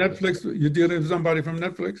dealing with Netflix? You're dealing with somebody from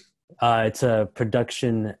Netflix? It's a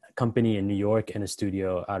production company in New York and a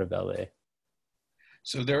studio out of LA.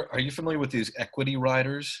 So are you familiar with these equity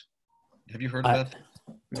riders? Have you heard about them?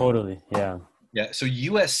 Totally, yeah. Yeah, so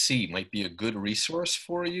USC might be a good resource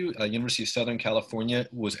for you. University of Southern California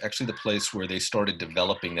was actually the place where they started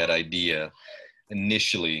developing that idea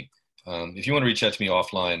initially. If you want to reach out to me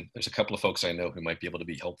offline, there's a couple of folks I know who might be able to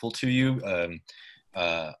be helpful to you.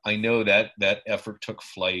 I know that effort took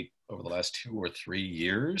flight over the last 2 or 3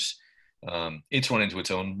 years. It's run into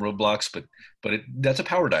its own roadblocks, but that's a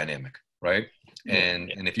power dynamic, right?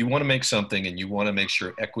 And if you want to make something and you want to make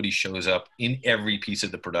sure equity shows up in every piece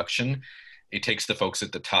of the production, it takes the folks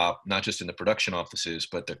at the top, not just in the production offices,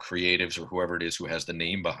 but the creatives or whoever it is who has the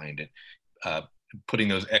name behind it, putting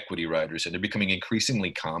those equity riders, and they're becoming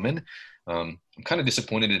increasingly common. I'm kind of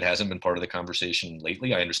disappointed it hasn't been part of the conversation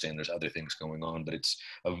lately. I understand there's other things going on, but it's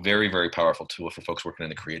a very, very powerful tool for folks working in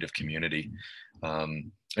the creative community.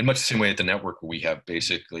 In much the same way at the network, we have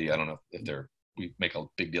basically, I don't know if we make a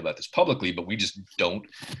big deal about this publicly, but we just don't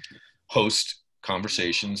host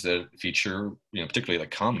conversations that feature, particularly like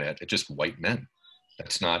ComNet, it's just white men.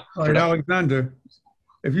 That's not. All right, Alexander,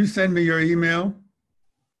 if you send me your email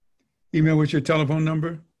with your telephone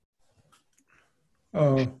number,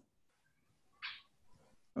 I'm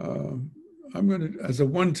going to, as a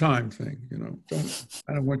one-time thing,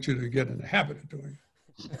 I don't want you to get in the habit of doing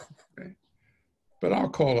it. Okay? But I'll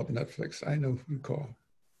call up Netflix. I know who to call.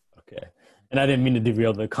 Okay. And I didn't mean to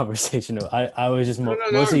derail the conversation. I was just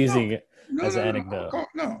mostly using it as an anecdote.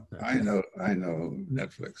 I know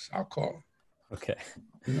Netflix. I'll call. Okay.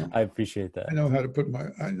 I appreciate that. I know how to put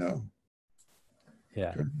I know.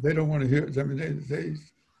 Yeah. They don't want to hear it. I mean,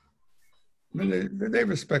 they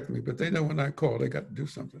respect me, but they know when I call, they got to do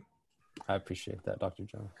something. I appreciate that, Dr.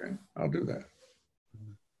 Jones. Okay, I'll do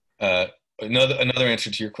that. Another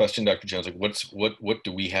answer to your question, Dr. Jones, like what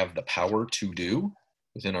do we have the power to do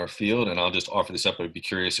within our field? And I'll just offer this up. I'd be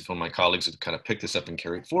curious if one of my colleagues would kind of pick this up and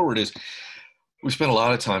carry it forward. Is we spent a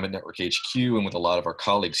lot of time at Network HQ and with a lot of our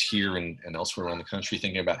colleagues here and elsewhere around the country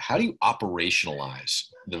thinking about how do you operationalize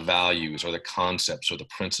the values or the concepts or the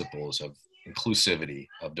principles of inclusivity,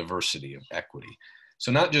 of diversity, of equity.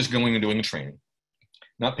 So not just going and doing a training,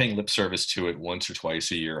 not paying lip service to it once or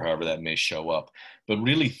twice a year, however that may show up, but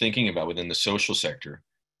really thinking about within the social sector,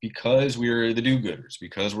 because we're the do-gooders,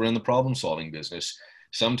 because we're in the problem-solving business,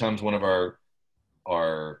 sometimes one of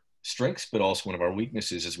our strengths, but also one of our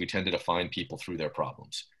weaknesses is we tend to define people through their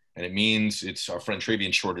problems. And it means our friend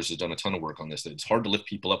Travian Shorters has done a ton of work on this, that it's hard to lift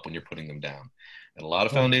people up when you're putting them down. And a lot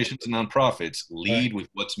of foundations and nonprofits lead with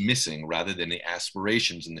what's missing rather than the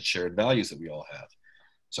aspirations and the shared values that we all have.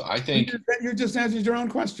 So I think— You just answered your own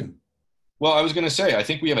question. Well, I was going to say, I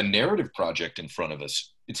think we have a narrative project in front of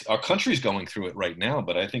us. Our country's going through it right now,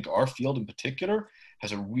 but I think our field in particular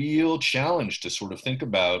has a real challenge to sort of think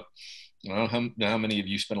about. I don't know how many of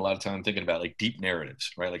you spend a lot of time thinking about like deep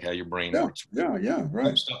narratives, right? Like how your brain works. Yeah,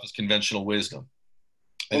 right. Stuff is conventional wisdom.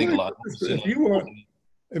 I think a lot.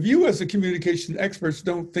 If you as a communication experts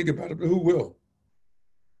don't think about it, who will?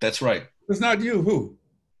 That's right. If it's not you, who?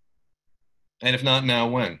 And if not now,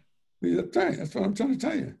 when? That's what I'm trying to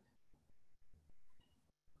tell you.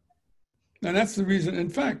 And that's the reason, in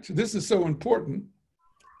fact, this is so important,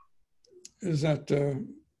 is that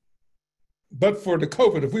but for the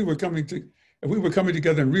COVID, if we were coming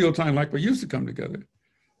together in real time like we used to come together,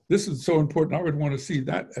 this is so important. I would want to see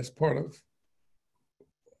that as part of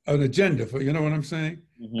an agenda for, you know what I'm saying?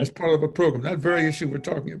 Mm-hmm. As part of a program, that very issue we're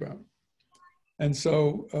talking about. And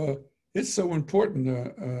so it's so important.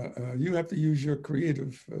 You have to use your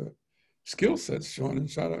creative skill sets, Sean, and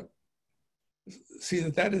try to see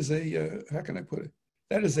that is a, how can I put it?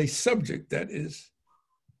 That is a subject that is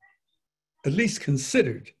at least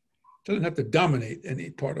considered. Doesn't have to dominate any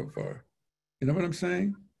part of our, you know what I'm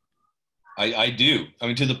saying? I do. I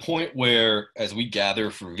mean, to the point where, as we gather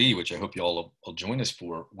for V, which I hope you all will join us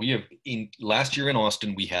for, we have, last year in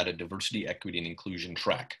Austin, we had a diversity, equity, and inclusion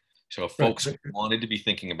track. So if folks wanted to be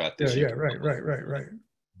thinking about this. Right.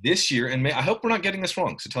 This year, and I hope we're not getting this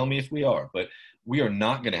wrong, so tell me if we are, but we are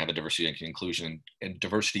not going to have a diversity and inclusion and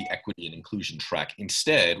diversity, equity, and inclusion track.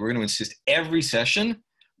 Instead, we're going to insist every session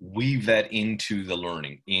weave that into the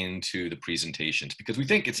learning, into the presentations, because we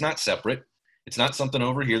think it's not separate. It's not something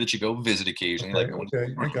over here that you go visit occasionally.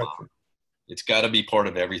 Okay, I got you. It's got to be part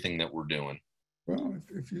of everything that we're doing. Well,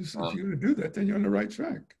 if you're going to do that, then you're on the right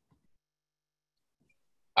track.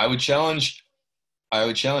 I would challenge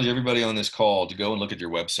everybody on this call to go and look at your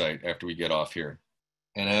website after we get off here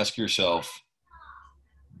and ask yourself,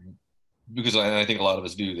 because I think a lot of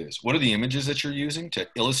us do this, what are the images that you're using to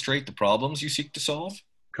illustrate the problems you seek to solve?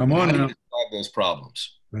 Come on now. How do now. you describe those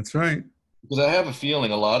problems? That's right. Because I have a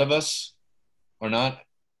feeling a lot of us are not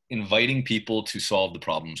inviting people to solve the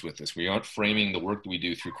problems with us. We aren't framing the work that we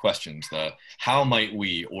do through questions, the how might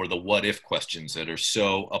we, or the what if questions that are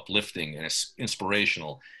so uplifting and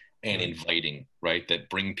inspirational and inviting, right? That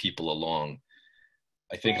bring people along.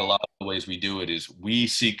 I think a lot of the ways we do it is we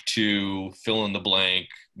seek to fill in the blank,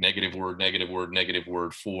 negative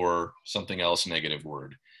word for something else, negative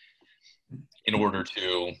word, in order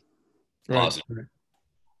to positive. Right.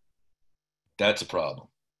 That's a problem.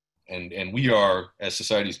 And we are, as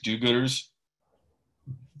society's do-gooders,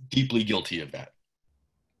 deeply guilty of that.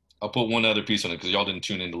 I'll put one other piece on it because y'all didn't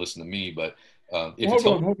tune in to listen to me, but hold on.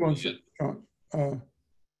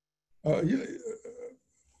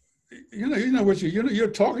 You know what you're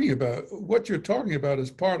talking about. What you're talking about is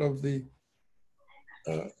part of the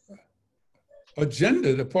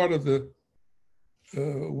agenda, the part of the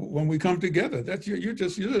when we come together. That's you're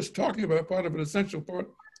just talking about part of an essential part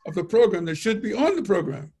of the program that should be on the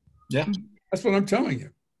program. Yeah, that's what I'm telling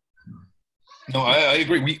you. No, I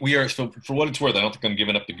agree. We are, so for what it's worth, I don't think I'm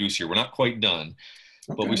giving up the goose here. We're not quite done,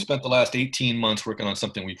 but we spent the last 18 months working on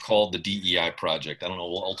something we called the DEI project. I don't know,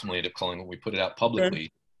 we'll ultimately end up calling it when we put it out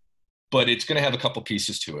publicly, but it's going to have a couple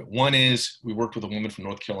pieces to it. One is we worked with a woman from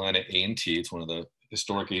North Carolina, A&T. It's one of the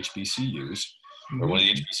historic HBCUs, or one of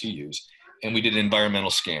the HBCUs. And we did an environmental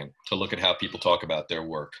scan to look at how people talk about their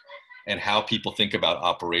work and how people think about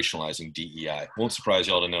operationalizing DEI. Won't surprise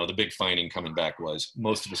y'all to know the big finding coming back was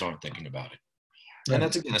most of us aren't thinking about it. Right. And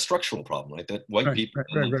that's, again, a structural problem, right? That white people,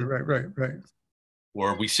 right.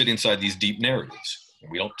 Or we sit inside these deep narratives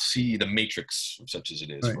and we don't see the matrix such as it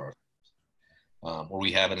is for our, or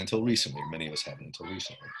we haven't until recently. Many of us haven't until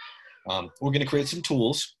recently. We're going to create some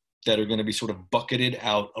tools that are going to be sort of bucketed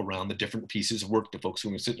out around the different pieces of work that folks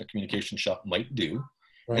who sit in a communication shop might do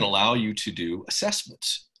and allow you to do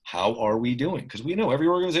assessments. How are we doing? Because we know every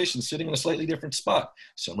organization is sitting in a slightly different spot.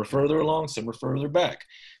 Some are further along, some are further back.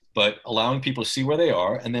 But allowing people to see where they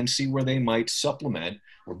are and then see where they might supplement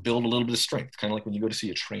or build a little bit of strength, kind of like when you go to see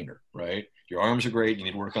a trainer, right? Your arms are great, you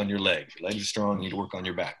need to work on your legs. Your legs are strong, you need to work on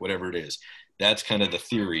your back, whatever it is. That's kind of the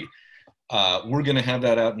theory. We're going to have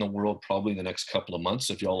that out in the world probably in the next couple of months.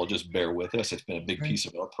 If y'all will just bear with us, it's been a big piece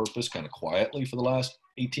of our purpose kind of quietly for the last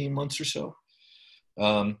 18 months or so.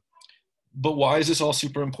 But why is this all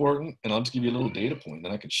super important? And I'll just give you a little data point,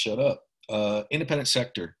 then I can shut up. Independent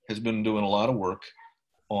sector has been doing a lot of work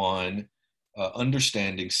on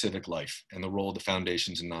understanding civic life and the role the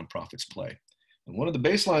foundations and nonprofits play. And one of the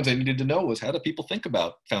baselines I needed to know was, how do people think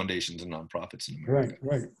about foundations and nonprofits in America?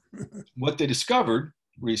 Right. What they discovered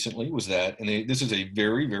recently was that, and this is a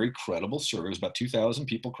very, very credible survey, it was about 2,000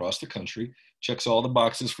 people across the country, checks all the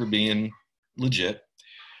boxes for being legit,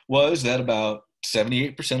 was that about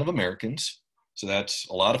 78% of Americans, so that's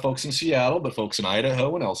a lot of folks in Seattle, but folks in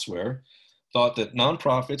Idaho and elsewhere, thought that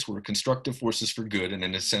nonprofits were constructive forces for good and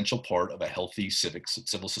an essential part of a healthy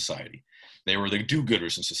civil society. They were the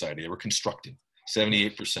do-gooders in society. They were constructive,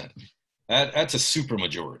 78%. That's a super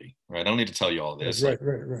majority, right? I don't need to tell you all this. Right.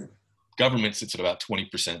 Government sits at about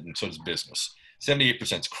 20%, and so does business.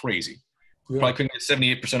 78% is crazy. Yeah. Probably couldn't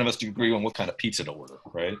get 78% of us to agree on what kind of pizza to order,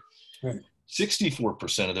 right?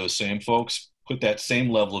 64% of those same folks put that same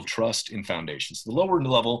level of trust in foundations. The lower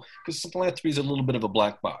level, because philanthropy is a little bit of a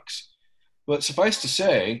black box. But suffice to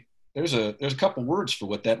say, there's a couple words for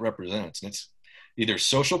what that represents. And it's either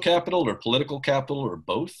social capital or political capital or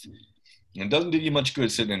both. And it doesn't do you much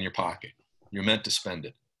good sitting in your pocket. You're meant to spend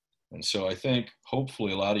it. And so I think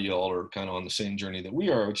hopefully a lot of y'all are kind of on the same journey that we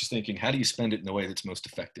are, which is thinking, how do you spend it in a way that's most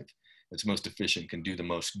effective, that's most efficient, can do the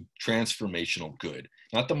most transformational good?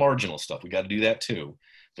 Not the marginal stuff. We got to do that too,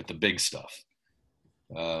 but the big stuff.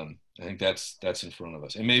 I think that's in front of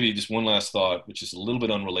us. And maybe just one last thought, which is a little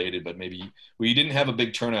bit unrelated, but maybe we didn't have a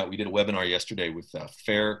big turnout. We did a webinar yesterday with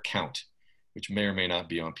Fair Count, which may or may not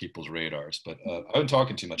be on people's radars, but I've been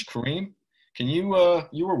talking too much. Kareem, can you,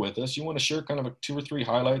 you were with us. You want to share kind of 2 or 3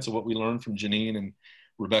 highlights of what we learned from Janine and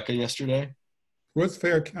Rebecca yesterday? What's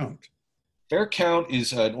Fair Count? Fair Count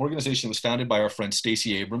is an organization that was founded by our friend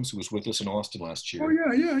Stacey Abrams, who was with us in Austin last year. Oh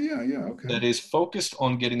yeah. Okay. That is focused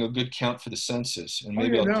on getting a good count for the census. And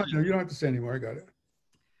maybe no, you don't have to say anymore. I got it.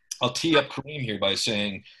 I'll tee up Kareem here by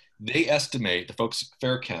saying they estimate, the folks at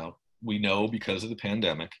Fair Count, we know because of the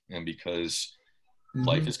pandemic and because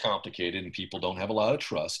life is complicated and people don't have a lot of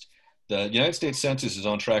trust. The United States Census is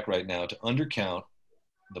on track right now to undercount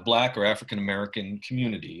the Black or African American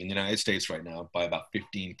community in the United States right now by about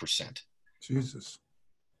 15%. Jesus.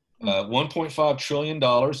 $1.5 trillion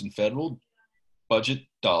in federal budget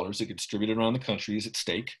dollars that get distributed around the country is at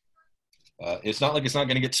stake. It's not like it's not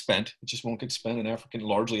going to get spent. It just won't get spent in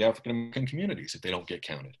largely African American communities if they don't get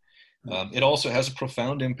counted. It also has a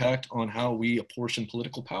profound impact on how we apportion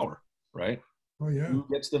political power, right? Oh yeah. Who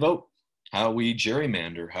gets the vote? How we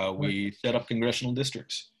gerrymander, how we set up congressional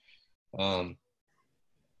districts. I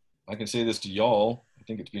can say this to y'all. I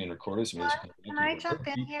think it's being recorded. So can I jump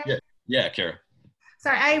in here? Yeah, Kara.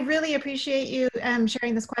 Sorry, I really appreciate you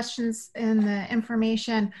sharing these questions and the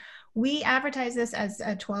information. We advertise this as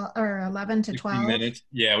a 12 or 11 to 12 minutes.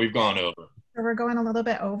 Yeah, we've gone over. So we're going a little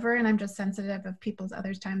bit over, and I'm just sensitive of people's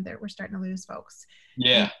others' time that we're starting to lose folks.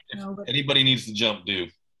 Yeah, if anybody needs to jump, do.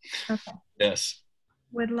 Okay. Yes.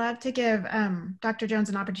 Would love to give Dr. Jones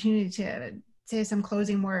an opportunity to say some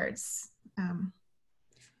closing words.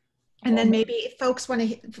 And then maybe folks want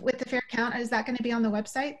to, with the Fair Count, is that going to be on the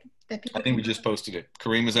website? That people? I think we just posted it.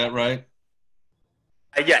 Kareem, is that right?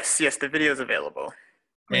 Yes, the video is available.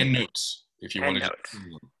 Great. And notes, if you want to.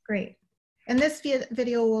 Great. And this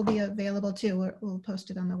video will be available too. We'll post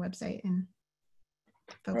it on the website. And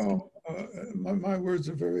folks my words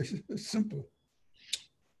are very simple.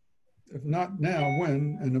 If not now,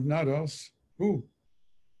 when? And if not us, who?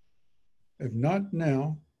 If not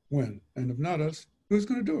now, when? And if not us, who's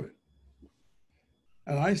going to do it?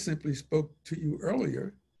 And I simply spoke to you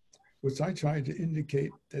earlier, which I tried to indicate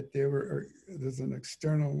that there's an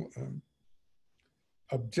external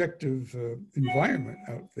objective environment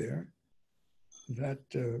out there that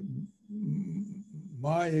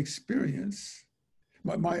my experience,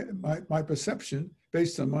 my perception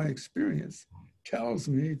based on my experience tells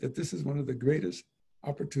me that this is one of the greatest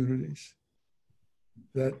opportunities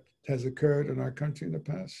that has occurred in our country in the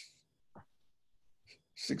past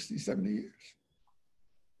 60, 70 years.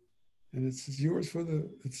 And it's yours for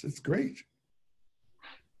it's great.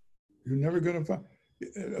 You're never going to find,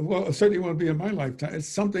 well, it certainly won't be in my lifetime. It's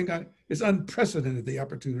something, it's unprecedented, the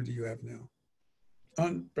opportunity you have now.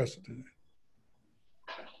 Unprecedented.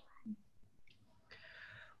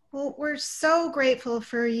 Well, we're so grateful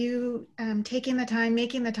for you taking the time,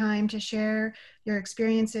 making the time to share your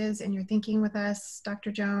experiences and your thinking with us,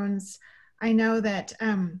 Dr. Jones. I know that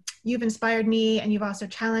you've inspired me and you've also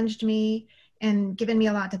challenged me and given me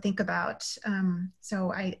a lot to think about.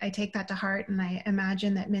 So I take that to heart, and I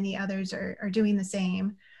imagine that many others are doing the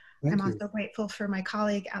same. I'm also grateful for my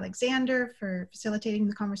colleague, Alexander, for facilitating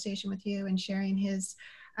the conversation with you and sharing his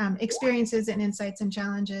experiences and insights and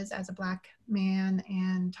challenges as a Black man,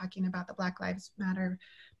 and talking about the Black Lives Matter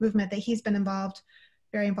movement that he's been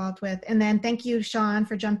very involved with. And then thank you, Sean,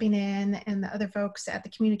 for jumping in, and the other folks at the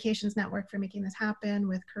Communications Network for making this happen,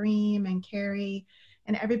 with Kareem and Carrie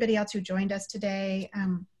and everybody else who joined us today.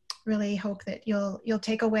 Really hope that you'll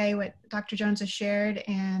take away what Dr. Jones has shared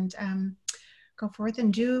and go forth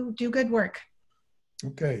and do good work.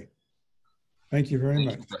 Okay. Thank you very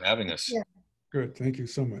much. Thank you for having us. Yeah. Good. Thank you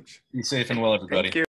so much. Be safe and well, everybody. Thank you.